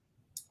believe.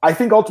 I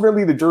think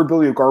ultimately the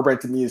durability of Garbrandt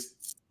to me is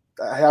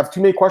 – I have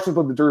too many questions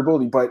about the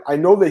durability, but I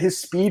know that his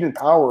speed and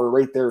power are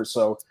right there.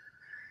 So,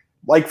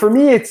 like, for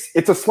me, it's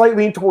a slight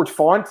lean towards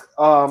Font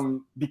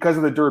because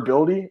of the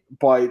durability,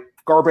 but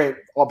Garbrandt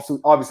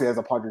obviously has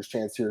a puncher's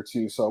chance here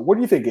too. So what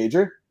do you think,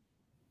 AJ?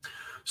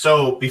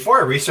 So before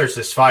I researched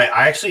this fight,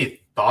 I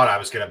actually thought I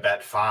was going to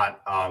bet Font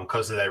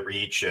because of that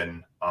reach,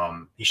 and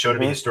he showed to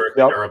be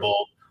historically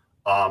durable.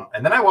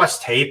 And then I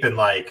watched tape and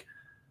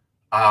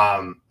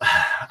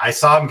I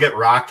saw him get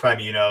rocked by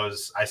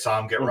Munoz. I saw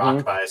him get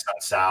rocked by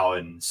Sansao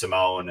and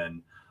Simone,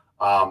 and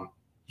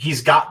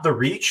he's got the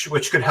reach,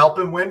 which could help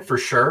him win for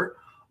sure.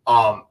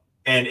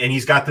 And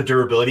he's got the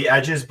durability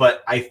edges,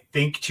 but I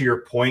think to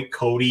your point,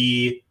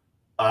 Cody,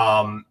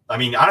 I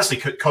mean, honestly,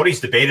 Cody's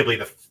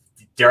debatably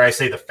dare I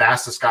say, the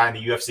fastest guy in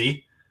the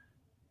UFC,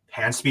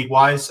 hand speed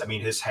wise. I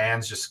mean, his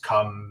hands just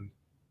come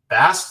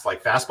fast,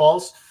 like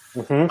fastballs.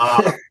 And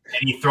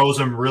he throws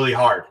them really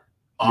hard.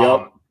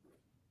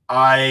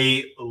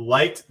 I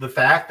liked the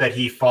fact that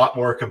he fought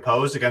more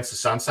composed against the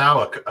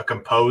Sunsao. A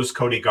composed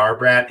Cody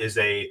Garbrandt is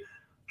a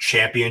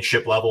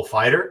championship level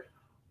fighter,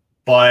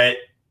 but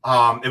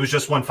it was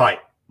just one fight.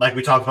 Like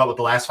we talked about with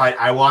the last fight,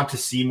 I want to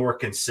see more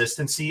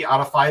consistency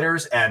out of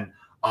fighters, and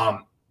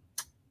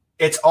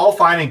it's all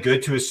fine and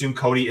good to assume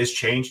Cody is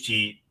changed.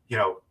 He,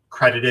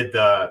 credited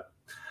the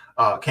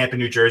camp in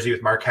New Jersey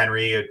with Mark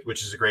Henry,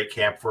 which is a great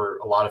camp for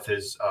a lot of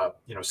his,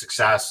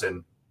 success,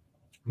 and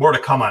more to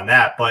come on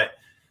that. But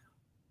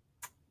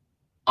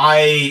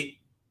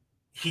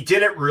he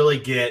didn't really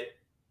get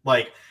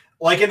like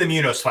in the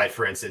Munoz fight,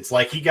 for instance,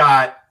 like he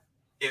got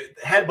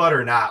headbutt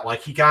or not,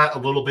 like he got a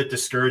little bit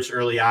discouraged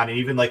early on, and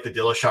even like the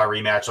Dillashaw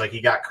rematch, like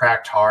he got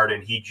cracked hard,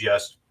 and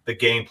the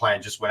game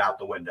plan just went out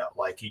the window.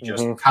 Like he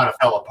just kind of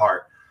fell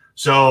apart.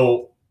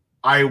 So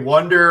I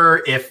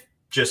wonder if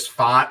just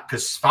Font,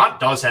 because Font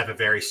does have a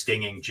very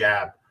stinging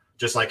jab,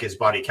 just like his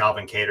buddy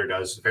Calvin Kattar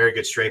does, very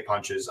good straight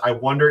punches. I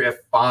wonder if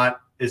Font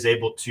is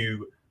able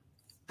to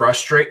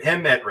frustrate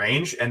him at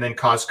range and then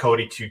cause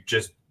Cody to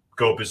just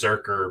go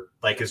berserker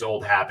like his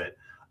old habit.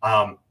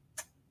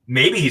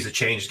 Maybe he's a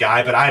changed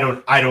guy, but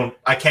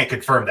I can't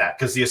confirm that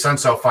because the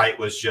Assunção fight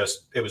was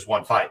it was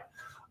one fight.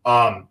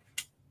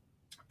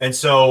 And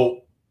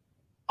so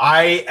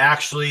I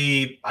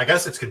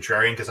guess it's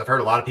contrarian because I've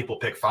heard a lot of people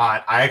pick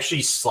Font. I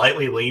actually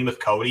slightly lean with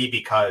Cody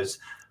because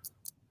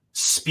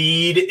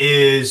speed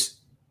is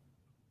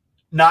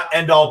not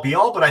end all be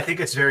all, but I think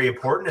it's very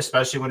important,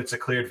 especially when it's a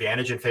clear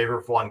advantage in favor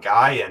of one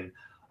guy. And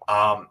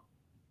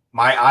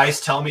my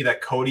eyes tell me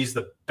that Cody's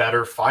the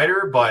better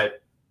fighter,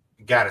 but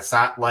again, it's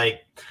not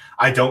like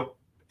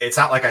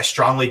I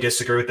strongly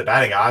disagree with the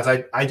betting odds.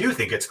 I do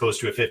think it's close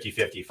to a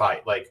 50-50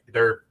 fight. Like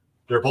they're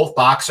both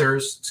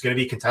boxers. It's going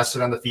to be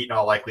contested on the feet in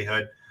all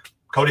likelihood.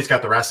 Cody's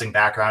got the wrestling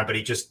background, but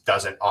he just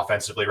doesn't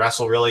offensively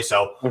wrestle really.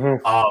 So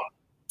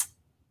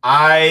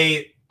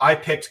I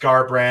picked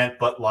Garbrandt,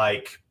 but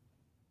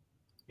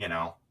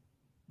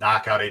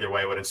knockout either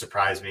way wouldn't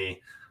surprise me.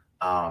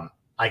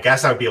 I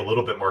guess I would be a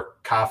little bit more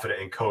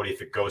confident in Cody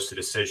if it goes to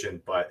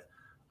decision, but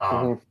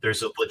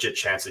there's a legit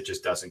chance it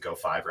just doesn't go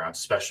 5 rounds,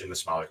 especially in the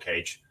smaller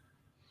cage.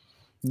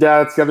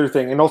 Yeah, that's the other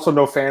thing. And also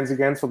no fans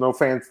again, so no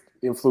fans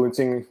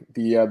influencing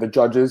the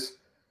judges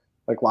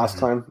like last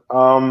time.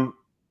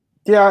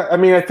 Yeah, I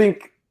mean,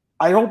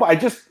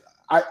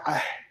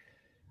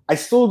 I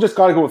still just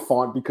got to go with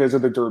Font because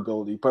of the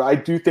durability, but I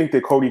do think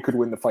that Cody could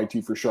win the fight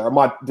too for sure. I'm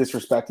not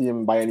disrespecting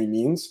him by any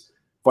means,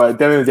 but at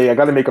the end of the day, I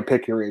got to make a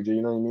pick here, AJ.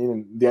 You know what I mean?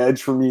 And the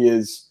edge for me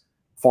is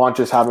Font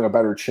just having a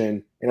better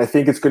chin, and I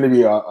think it's going to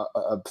be a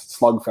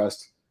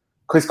slugfest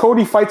because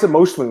Cody fights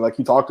emotionally, like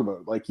he talked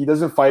about. Like he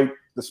doesn't fight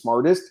the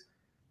smartest.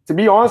 To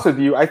be honest with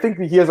you, I think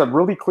that he has a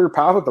really clear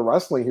path with the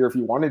wrestling here if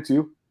he wanted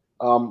to.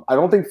 I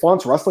don't think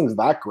Font's wrestling is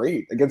that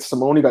great. Against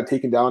Simone, he got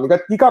taken down.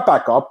 He got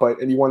back up,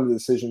 and he won the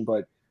decision.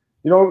 But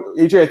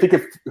AJ, I think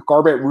if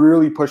Garbrandt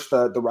really pushed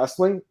the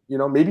wrestling,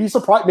 maybe he's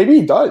surprised. Maybe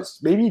he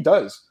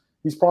does.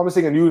 He's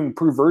promising a new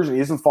improved version. He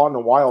hasn't fought in a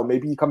while.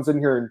 Maybe he comes in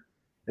here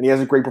and he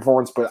has a great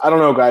performance. But I don't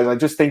know, guys. I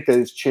just think that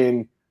his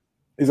chin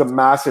is a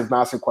massive,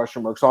 massive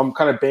question mark. So I'm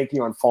kind of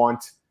banking on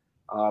Font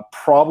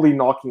probably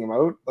knocking him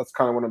out. That's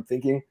kind of what I'm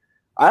thinking.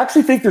 I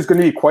actually think there's going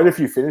to be quite a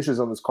few finishes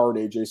on this card,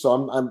 AJ. So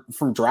I'm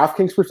from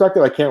DraftKings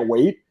perspective, I can't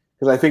wait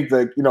because I think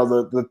that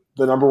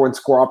the number one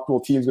score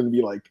optimal team is going to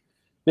be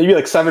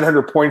maybe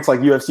 700 points like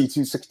UFC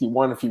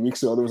 261 a few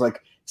weeks ago. There was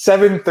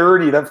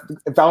 730 that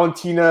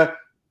Valentina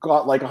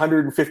got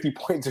 150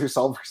 points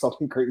herself or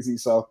something crazy.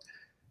 So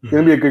it's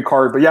going to be a good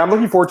card. But yeah, I'm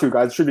looking forward to it,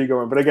 guys. It should be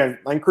going. But again,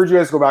 I encourage you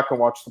guys to go back and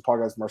watch the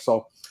podcast,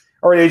 Marcel.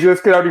 All right, AJ,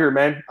 let's get out of here,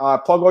 man.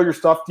 Plug all your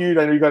stuff, dude.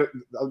 I know you got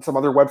some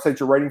other websites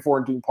you're writing for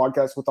and doing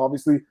podcasts with,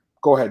 obviously.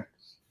 Go ahead.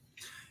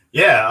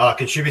 Yeah,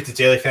 contribute to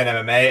Daily Fan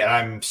MMA, and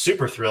I'm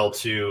super thrilled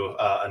to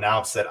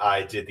announce that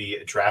I did the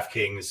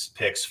DraftKings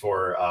picks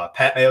for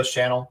Pat Mayo's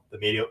channel, the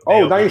Media.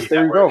 Oh, nice.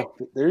 Media Network.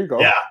 There you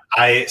go. Yeah,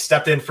 I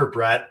stepped in for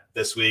Brett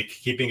this week,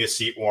 keeping his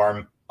seat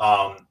warm,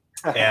 and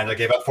I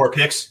gave out 4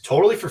 picks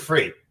totally for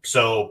free.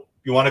 So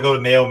you want to go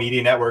to Mayo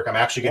Media Network. I'm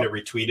actually going to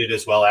retweet it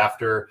as well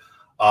after.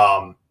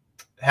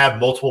 Have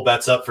multiple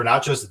bets up for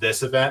not just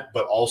this event,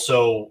 but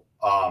also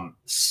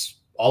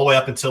all the way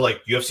up until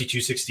UFC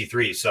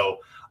 263. So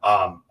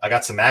I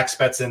got some max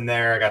bets in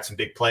there. I got some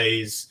big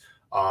plays,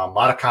 a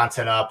lot of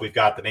content up. We've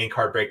got the main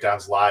card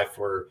breakdowns live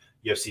for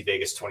UFC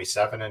Vegas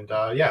 27. And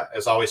yeah,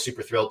 as always,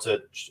 super thrilled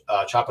to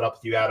chop it up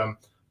with you, Adam.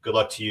 Good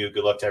luck to you.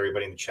 Good luck to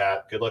everybody in the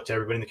chat. Good luck to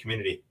everybody in the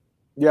community.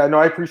 Yeah, no,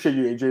 I appreciate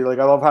you, AJ.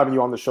 I love having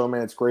you on the show,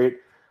 man. It's great.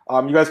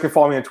 You guys can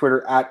follow me on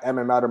Twitter at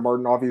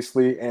MMAdamMartin,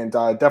 obviously. And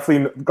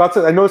definitely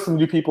I know some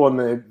new people in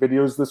the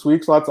videos this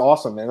week. So that's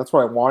awesome, man. That's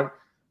what I want.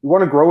 You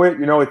want to grow it.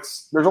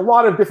 There's a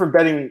lot of different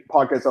betting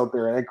podcasts out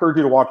there, and I encourage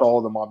you to watch all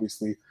of them,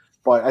 obviously.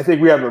 But I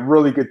think we have a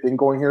really good thing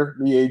going here,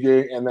 me,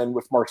 AJ, and then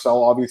with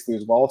Marcel, obviously,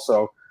 as well.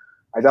 So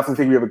I definitely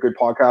think we have a good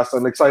podcast.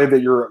 I'm excited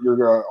that you're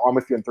on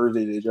with you on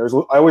Thursday,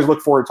 AJ. I always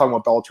look forward to talking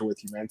about Bellator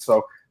with you, man.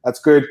 So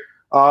that's good.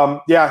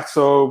 Yeah,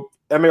 so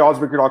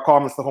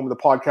MMAOddsBreaker.com is the home of the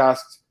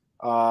podcast.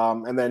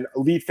 And then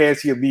Elite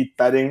Fantasy, Elite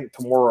Betting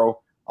tomorrow.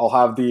 I'll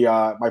have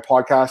my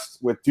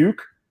podcast with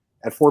Duke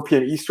at 4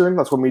 p.m. Eastern.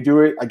 That's when we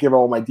do it. I give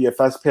all my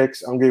DFS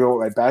picks. I'm giving out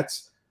my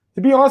bets.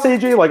 To be honest,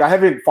 AJ, I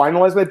haven't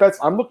finalized my bets.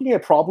 I'm looking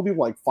at probably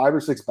 5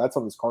 or 6 bets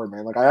on this card,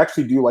 man. I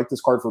actually do like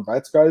this card for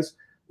bets, guys.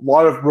 A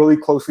lot of really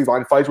closely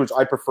lined fights, which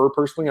I prefer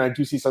personally, and I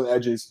do see some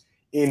edges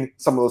in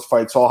some of those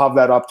fights. So I'll have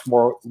that up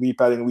tomorrow. Elite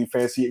Betting, Elite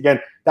Fantasy. Again,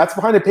 that's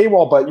behind a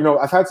paywall, but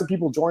I've had some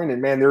people join, and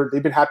man,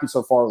 they've been happy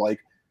so far.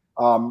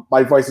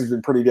 My advice has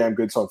been pretty damn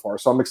good so far.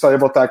 So I'm excited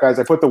about that, guys.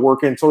 I put the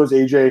work in. So does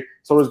AJ.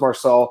 So does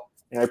Marcel.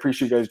 And I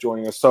appreciate you guys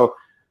joining us. So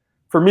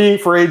for me,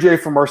 for AJ,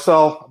 for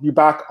Marcel, I'll be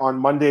back on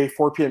Monday,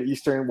 4 p.m.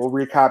 Eastern. We'll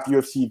recap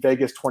UFC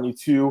Vegas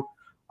 22.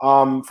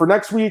 For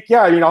next week,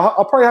 yeah,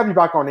 I'll probably have you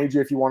back on, AJ,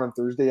 if you want on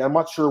Thursday. I'm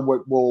not sure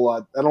what we'll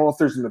I don't know if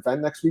there's an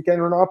event next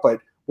weekend or not, but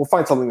we'll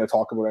find something to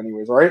talk about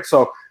anyways, all right?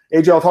 So,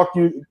 AJ, I'll talk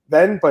to you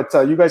then, but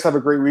you guys have a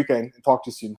great weekend and talk to you soon.